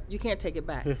out there, you can't take it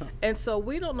back. And so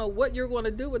we don't know what you're going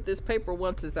to do with this paper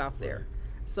once it's out there.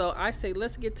 So I say,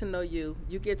 let's get to know you.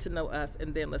 You get to know us,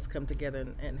 and then let's come together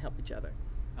and help each other.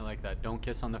 I like that. Don't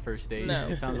kiss on the first date. No.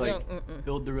 It sounds like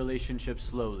build the relationship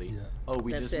slowly. Yeah. Oh,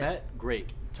 we That's just it. met? Great.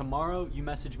 Tomorrow you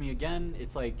message me again.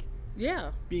 It's like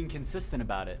Yeah. being consistent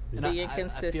about it. And Being I feel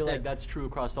consistent. like that's true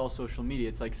across all social media.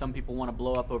 It's like some people want to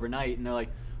blow up overnight and they're like,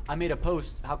 I made a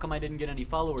post. How come I didn't get any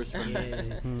followers from this?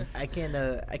 Yeah. I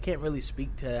can't really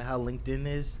speak to how LinkedIn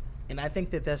is, and I think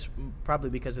that that's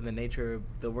probably because of the nature of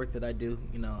the work that I do.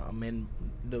 You know, I'm in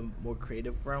the more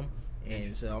creative realm,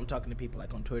 and so I'm talking to people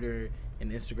like on Twitter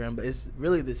and Instagram, but it's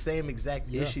really the same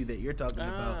exact issue that you're talking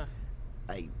about.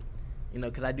 Like, you know,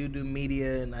 because I do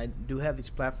media, and I do have these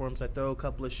platforms. I throw a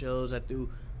couple of shows, I threw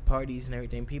parties and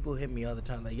everything. People hit me all the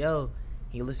time like, yo,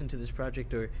 can you listen to this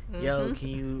project? Or, yo, can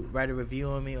you write a review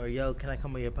on me? Or, yo, can I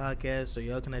come on your podcast? Or,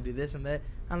 yo, can I do this and that?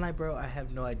 I'm like, bro, I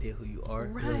have no idea who you are.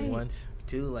 Number one. Right.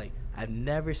 Two, like, I've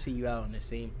never seen you out on the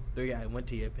scene. Three, I went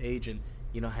to your page and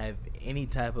you don't have any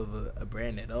type of a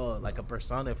brand at all, like a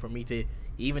persona for me to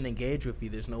even engage with you.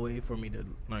 There's no way for me to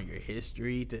learn your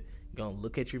history, to go and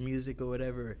look at your music or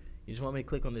whatever. You just want me to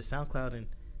click on the SoundCloud, and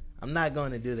I'm not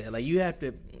going to do that. Like, you have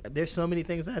to, there's so many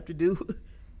things I have to do.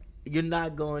 You're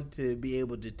not going to be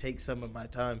able to take some of my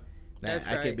time that That's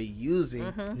I could right. be using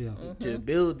Yeah. to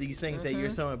build these things that you're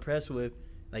so impressed with.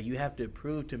 Like, you have to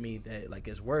prove to me that, like,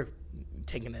 it's worth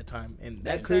taking that time, and that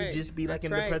That's could right. just be like That's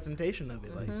in right. the presentation of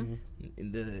it, like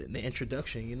in the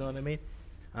introduction. You know what I mean?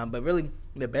 But really,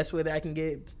 the best way that I can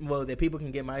get, that people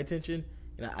can get my attention,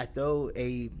 you know, I throw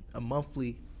a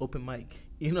monthly open mic.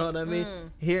 You know what I mean?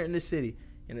 Here in the city,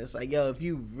 and it's like, yo, if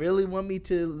you really want me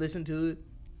to listen to it,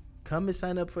 come and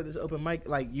sign up for this open mic.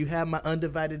 Like, you have my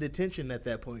undivided attention at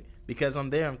that point, because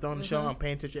I'm there, I'm throwing the show, I'm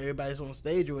paying attention to everybody's on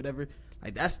stage or whatever.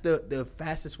 Like, that's the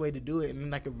fastest way to do it, and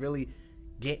then I could really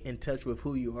get in touch with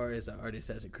who you are as an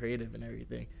artist, as a creative, and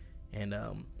everything. And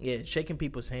shaking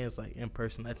people's hands like in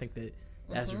person, I think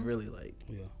that's really like,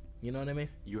 you know what I mean?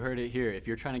 You heard it here. If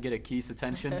you're trying to get a Keith's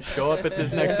attention, show up at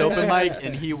this next open mic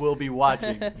and he will be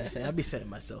watching. I'll be setting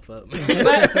myself up. So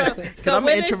Because I'm an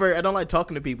when is- introvert. I don't like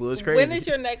talking to people. It's crazy. When is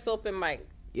your next open mic?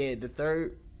 Yeah, the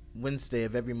third Wednesday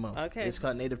of every month. Okay. It's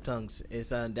called Native Tongues. It's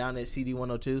down at CD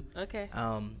 102. Okay.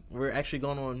 We're actually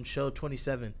going on show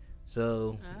 27.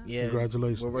 So, yeah.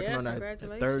 Congratulations. We're working Yeah, on our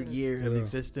congratulations. third year of Yeah.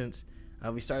 existence.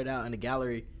 We started out in the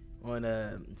gallery on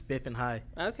 5th and High.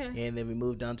 Okay. And then we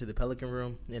moved down to the Pelican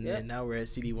Room. And Yep. then now we're at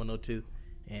CD 102.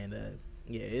 And,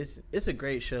 it's a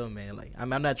great show, man. Like, I'm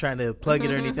not trying to plug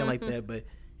it or anything like that, but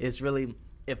it's really,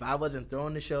 if I wasn't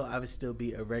throwing the show, I would still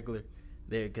be a regular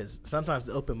there, because sometimes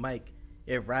the open mic,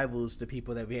 it rivals the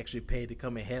people that we actually pay to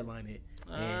come and headline it.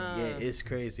 And yeah, it's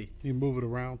crazy. You move it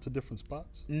around to different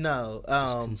spots? No,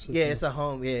 consistent? yeah, it's a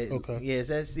home. Yeah, Okay. yeah, it's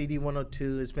at CD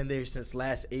 102. It's been there since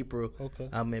last April. Okay.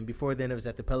 And before then it was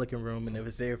at the Pelican Room, and it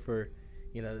was there for,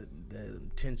 the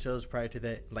 10 shows prior to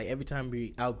that. Like, every time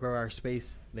we outgrow our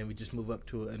space, then we just move up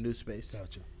to a new space.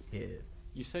 Gotcha. Yeah.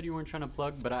 You said you weren't trying to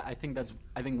plug, but I think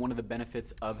one of the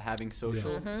benefits of having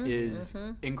social is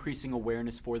increasing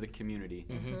awareness for the community.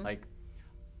 Like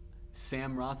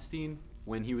Sam Rothstein,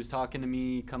 when he was talking to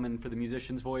me, coming for the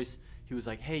Musician's Voice, he was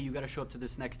like, "Hey, you got to show up to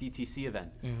this next ETC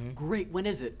event." Great. When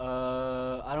is it?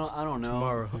 I don't know.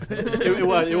 Tomorrow.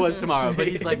 it was tomorrow. But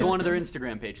he's like, go onto their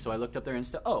Instagram page. So I looked up their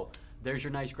Insta. Oh, there's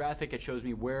your nice graphic. It shows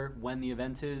me when the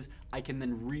event is. I can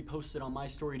then repost it on my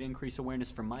story to increase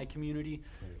awareness for my community.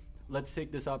 Let's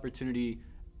take this opportunity,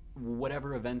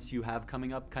 whatever events you have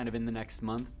coming up kind of in the next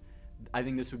month. I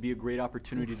think this would be a great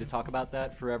opportunity to talk about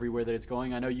that for everywhere that it's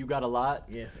going. I know you got a lot.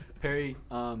 Yeah. Perry,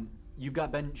 you've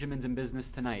got Benjamin's in Business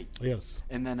tonight. Yes.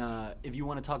 And then if you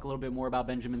want to talk a little bit more about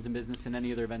Benjamin's in Business and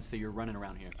any other events that you're running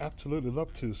around here. Absolutely,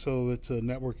 love to. So it's a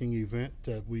networking event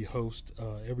that we host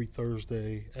every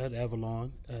Thursday at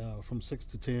Avalon from 6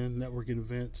 to 10. Networking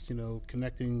events,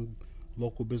 connecting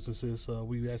local businesses.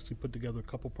 We actually put together a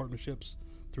couple partnerships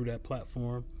through that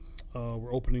platform.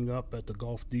 We're opening up at the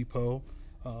Golf Depot.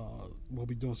 We'll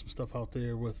be doing some stuff out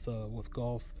there with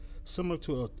golf, similar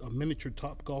to a miniature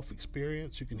Top Golf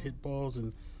experience. You can hit balls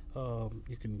and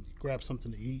you can grab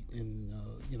something to eat and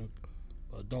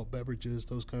adult beverages,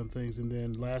 those kind of things. And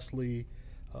then lastly,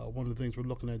 one of the things we're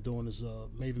looking at doing is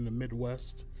Made in the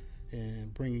Midwest,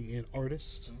 and bringing in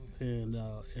artists and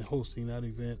hosting that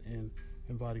event and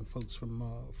inviting folks from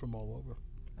all over.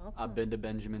 Awesome. I've been to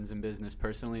Benjamin's in business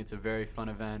personally. It's a very fun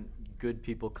event. Good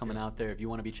people coming out there. If you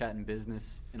want to be chatting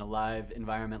business in a live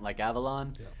environment like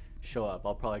Avalon, show up.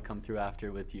 I'll probably come through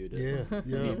after with you to meet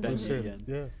Benji appreciate again.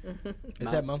 it. Yeah.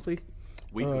 Is that monthly?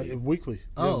 Weekly. Weekly.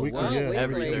 Oh, weekly, wow. yeah.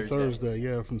 Every Thursday,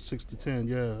 yeah, from 6 to 10,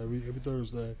 yeah, every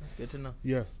Thursday. That's good to know.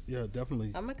 Yeah,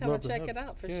 definitely. I'm gonna come and check it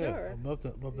out for sure. I'd love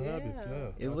to have you.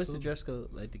 Yeah. Yeah. What's the absolutely. dress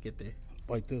code like to get there?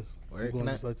 Like this. Where I'm going can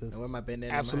I? just like this. Where my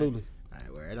bandana? Absolutely. All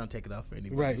right, where I don't take it off for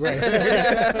anybody. Right.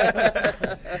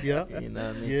 Yeah. You know what I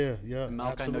mean? Yeah. And Malk, I know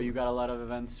absolutely. you got a lot of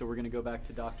events, so we're going to go back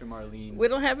to Dr. Marlene. We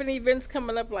don't have any events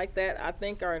coming up like that. I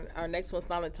think our next one's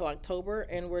not until October,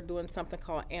 and we're doing something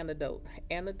called Antidote.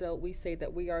 Antidote, we say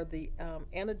that we are the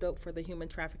antidote for the human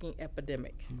trafficking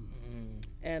epidemic.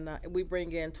 And we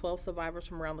bring in 12 survivors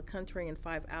from around the country and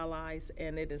 5 allies,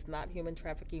 and it is not human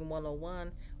trafficking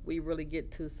 101. We really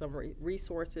get to some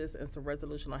resources and some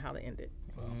resolution on how to end it.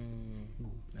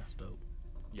 That's dope.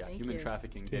 Yeah, Thank human you.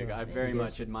 trafficking big. Yeah. I Thank very you.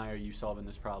 much admire you solving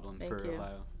this problem Thank for you.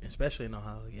 Ohio. Especially in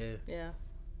Ohio, yeah. Yeah.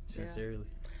 Sincerely.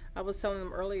 I was telling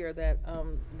them earlier that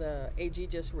the AG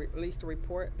just released a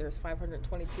report. There's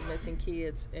 522 missing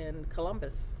kids in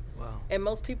Columbus, Wow. and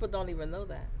most people don't even know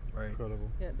that. Right. Incredible.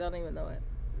 Yeah, don't even know it.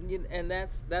 And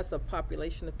that's a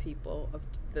population of people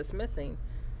that's missing.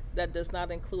 That does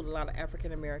not include a lot of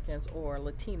African Americans or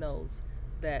Latinos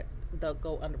that they'll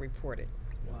go underreported.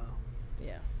 Wow.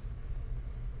 Yeah.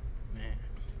 Man.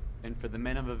 And for the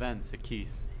men of events,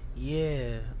 Akis,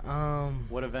 Yeah.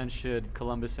 what events should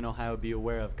Columbus and Ohio be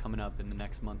aware of coming up in the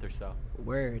next month or so?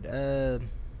 Word. Let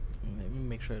me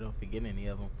make sure I don't forget any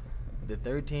of them. The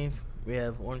 13th, we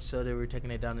have Orange Soda. We're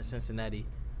taking it down to Cincinnati.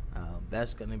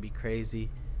 That's gonna be crazy.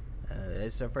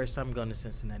 It's our first time going to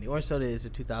Cincinnati. Orange Soda is a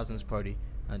 2000s party.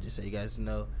 Just so you guys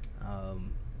know.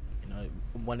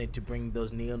 Wanted to bring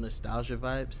those neo nostalgia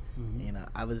vibes. And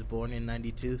I was born in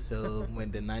 '92, so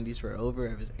when the '90s were over,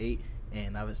 I was 8.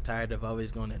 And I was tired of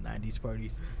always going to 90s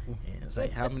parties. And it's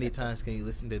like, how many times can you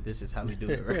listen to This Is How We Do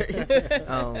It, right?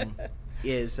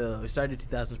 Yeah, so we started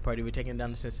 2000s party. We're taking it down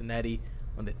to Cincinnati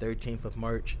on the 13th of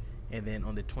March. And then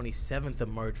on the 27th of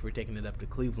March, we're taking it up to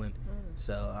Cleveland.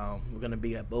 So we're going to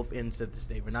be at both ends of the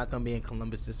state. We're not going to be in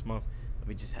Columbus this month.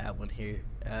 We just have one here.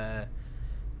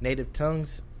 Native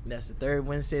Tongues, that's the third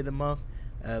Wednesday of the month.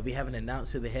 We haven't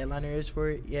announced who the headliner is for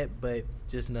it yet, but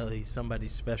just know he's somebody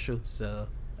special. So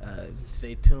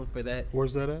stay tuned for that.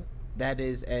 Where's that at? That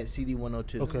is at CD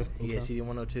 102. Okay. Yeah, CD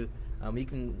 102. You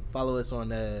can follow us on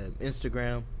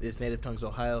Instagram. It's Native Tongues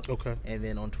Ohio. Okay. And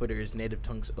then on Twitter, it's Native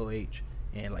Tongues OH.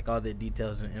 And like all the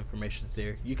details and information's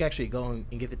there. You can actually go and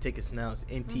get the tickets now. It's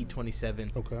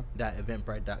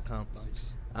nt27.eventbrite.com.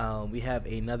 Nice. We have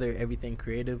another Everything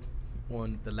Creative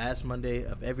on the last Monday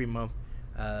of every month.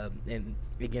 And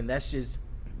again, that's just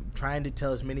trying to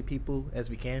tell as many people as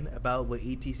we can about what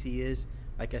ETC is.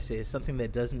 Like I said, it's something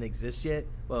that doesn't exist yet.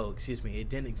 Well, excuse me, it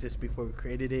didn't exist before we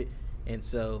created it. And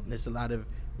so there's a lot of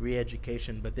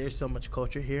re-education. But there's so much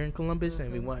culture here in Columbus,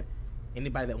 and we want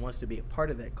anybody that wants to be a part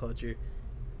of that culture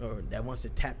or that wants to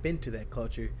tap into that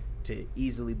culture to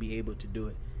easily be able to do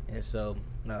it. And so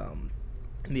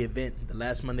in the event, the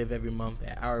last Monday of every month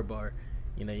at our bar,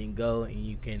 you can go and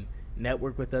you can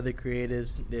network with other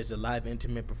creatives. There's a live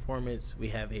intimate performance. We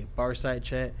have a bar side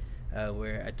chat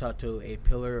where I talk to a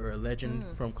pillar or a legend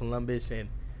from Columbus, and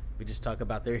we just talk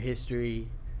about their history,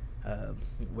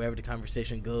 wherever the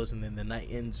conversation goes. And then the night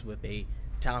ends with a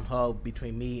town hall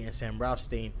between me and Sam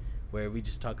Rothstein, where we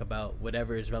just talk about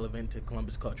whatever is relevant to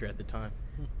Columbus culture at the time.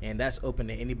 And that's open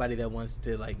to anybody that wants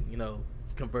to,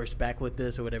 converse back with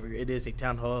us or whatever. It is a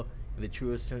town hall in the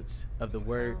truest sense of the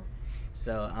word.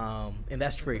 So, and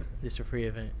that's free. It's a free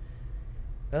event.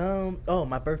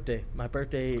 My birthday.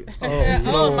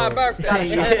 Oh, my birthday.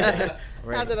 Yeah.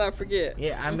 Right. How did I forget?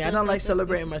 Yeah, I mean, I don't like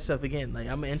celebrating myself again. Like,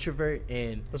 I'm an introvert,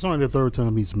 and That's only the third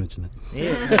time he's mentioned it.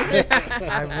 yeah,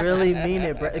 I really mean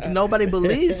it, bro. Nobody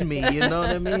believes me, you know what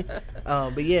I mean?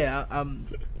 But yeah,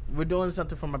 we're doing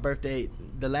something for my birthday.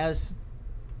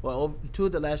 2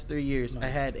 of the last 3 years, I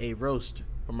had a roast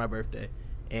for my birthday,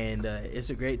 and it's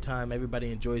a great time.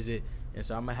 Everybody enjoys it, and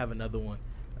so I'm gonna have another one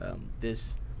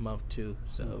this month too.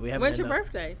 So we haven't. When's your announced-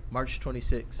 birthday? March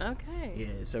 26th. Okay. Yeah,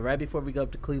 so right before we go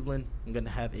up to Cleveland, I'm gonna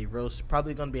have a roast.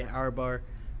 Probably gonna be at our bar.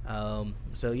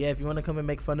 So yeah, if you want to come and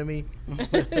make fun of me,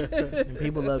 and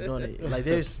people love doing it. Like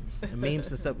there's memes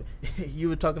and stuff. You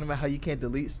were talking about how you can't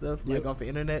delete stuff like Yep. off the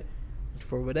internet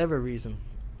for whatever reason.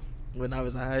 When I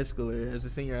was a high schooler, as a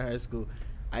senior in high school,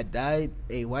 I dyed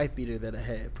a white beater that I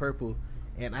had purple.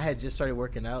 And I had just started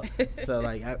working out, so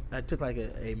like I took like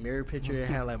a mirror picture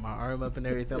and had like my arm up and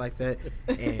everything like that,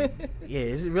 and yeah,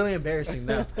 it's really embarrassing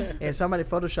now. And somebody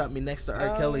photoshopped me next to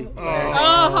R. Kelly. And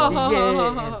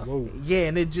Oh. Whoa. yeah,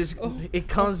 and it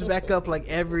comes back up like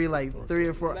every like 3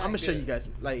 or 4. I'm gonna show you guys.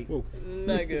 Like, Whoa.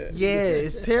 Not good. yeah,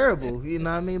 it's terrible. You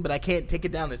know what I mean? But I can't take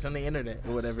it down. It's on the internet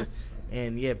or whatever.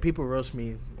 And yeah, people roast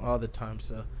me all the time.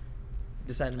 So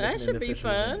decided to make That it an should be official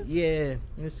fun. event. Yeah,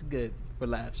 it's good for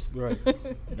laughs. Right.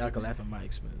 Y'all can laugh at my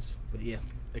expense, but yeah.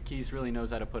 Akis really knows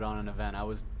how to put on an event. I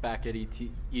was back at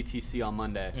ETC on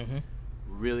Monday.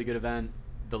 Really good event.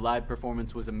 The live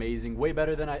performance was amazing. Way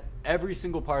better than every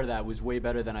single part of that was way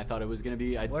better than I thought it was going to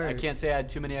be. I Word. can't say I had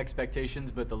too many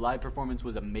expectations, but the live performance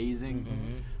was amazing.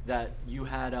 That you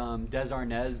had Des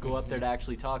Arnaz go up there to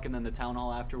actually talk, and then the town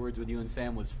hall afterwards with you and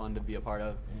Sam was fun to be a part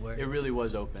of. Word. It really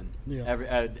was open. Yeah.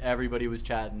 Everybody was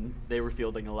chatting. They were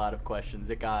fielding a lot of questions.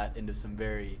 It got into some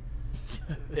very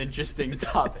interesting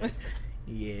topics.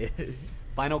 Yeah.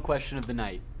 Final question of the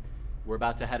night. We're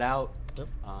about to head out. Yep.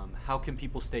 How can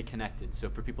people stay connected? So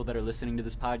for people that are listening to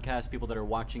this podcast, people that are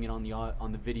watching it on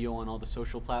the video on all the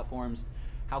social platforms,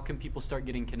 how can people start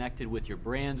getting connected with your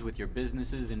brands, with your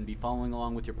businesses, and be following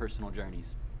along with your personal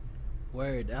journeys?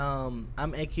 Word. I'm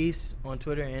Ekis on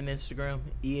Twitter and Instagram.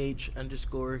 EH_KEES.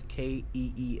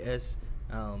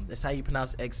 That's how you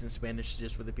pronounce X in Spanish,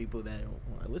 just for the people that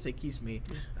what's Ekis mean?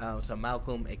 So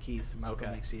Malcolm Ekis. Malcolm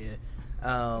Okay. X, yeah.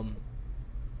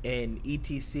 And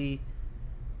ETC.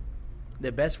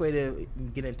 The best way to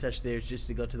get in touch there is just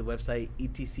to go to the website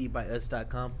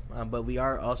etcbyus.com. But we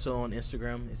are also on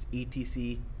Instagram. It's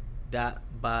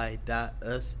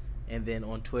etc.by.us. And then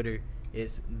on Twitter,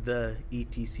 it's the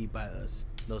ETC by us.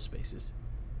 No spaces.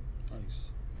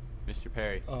 Nice. Mr.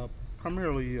 Perry.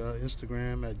 Primarily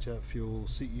Instagram at Jet Fuel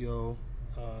CEO.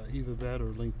 Either that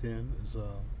or LinkedIn is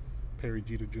Perry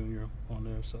Jeter Jr. on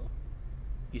there. So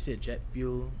You said Jet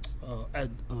Fuel. at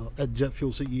Jet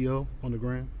Fuel CEO on the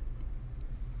gram.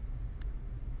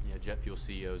 Yeah, Jet Fuel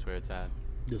CEO is where it's at.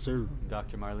 Yes, sir.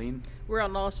 Dr. Marlene. We're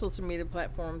on all social media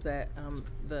platforms at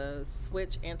the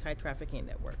Switch Anti-Trafficking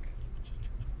Network.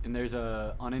 And there's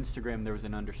on Instagram there was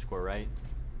an underscore, right?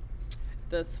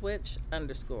 The Switch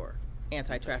 _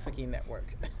 Anti-Trafficking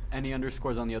Network. Any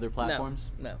underscores on the other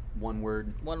platforms? No. One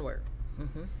word. One word.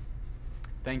 Mm-hmm.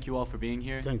 Thank you all for being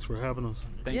here. Thanks for having us.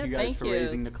 Thank Yeah, you guys thank for you.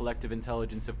 raising the collective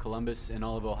intelligence of Columbus and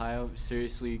all of Ohio.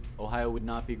 Seriously, Ohio would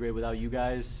not be great without you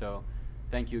guys. So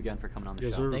thank you again for coming on the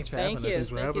Yes, show. sir. Thanks for Thank having you. us. Thanks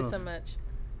for Thank you having so us. much.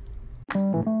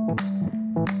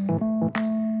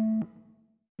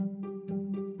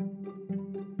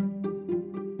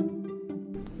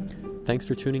 Thanks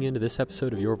for tuning in to this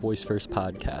episode of Your Voice First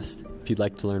podcast. If you'd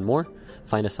like to learn more,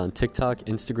 find us on TikTok,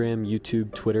 Instagram,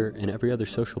 YouTube, Twitter, and every other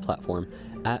social platform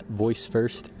at Voice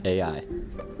First AI.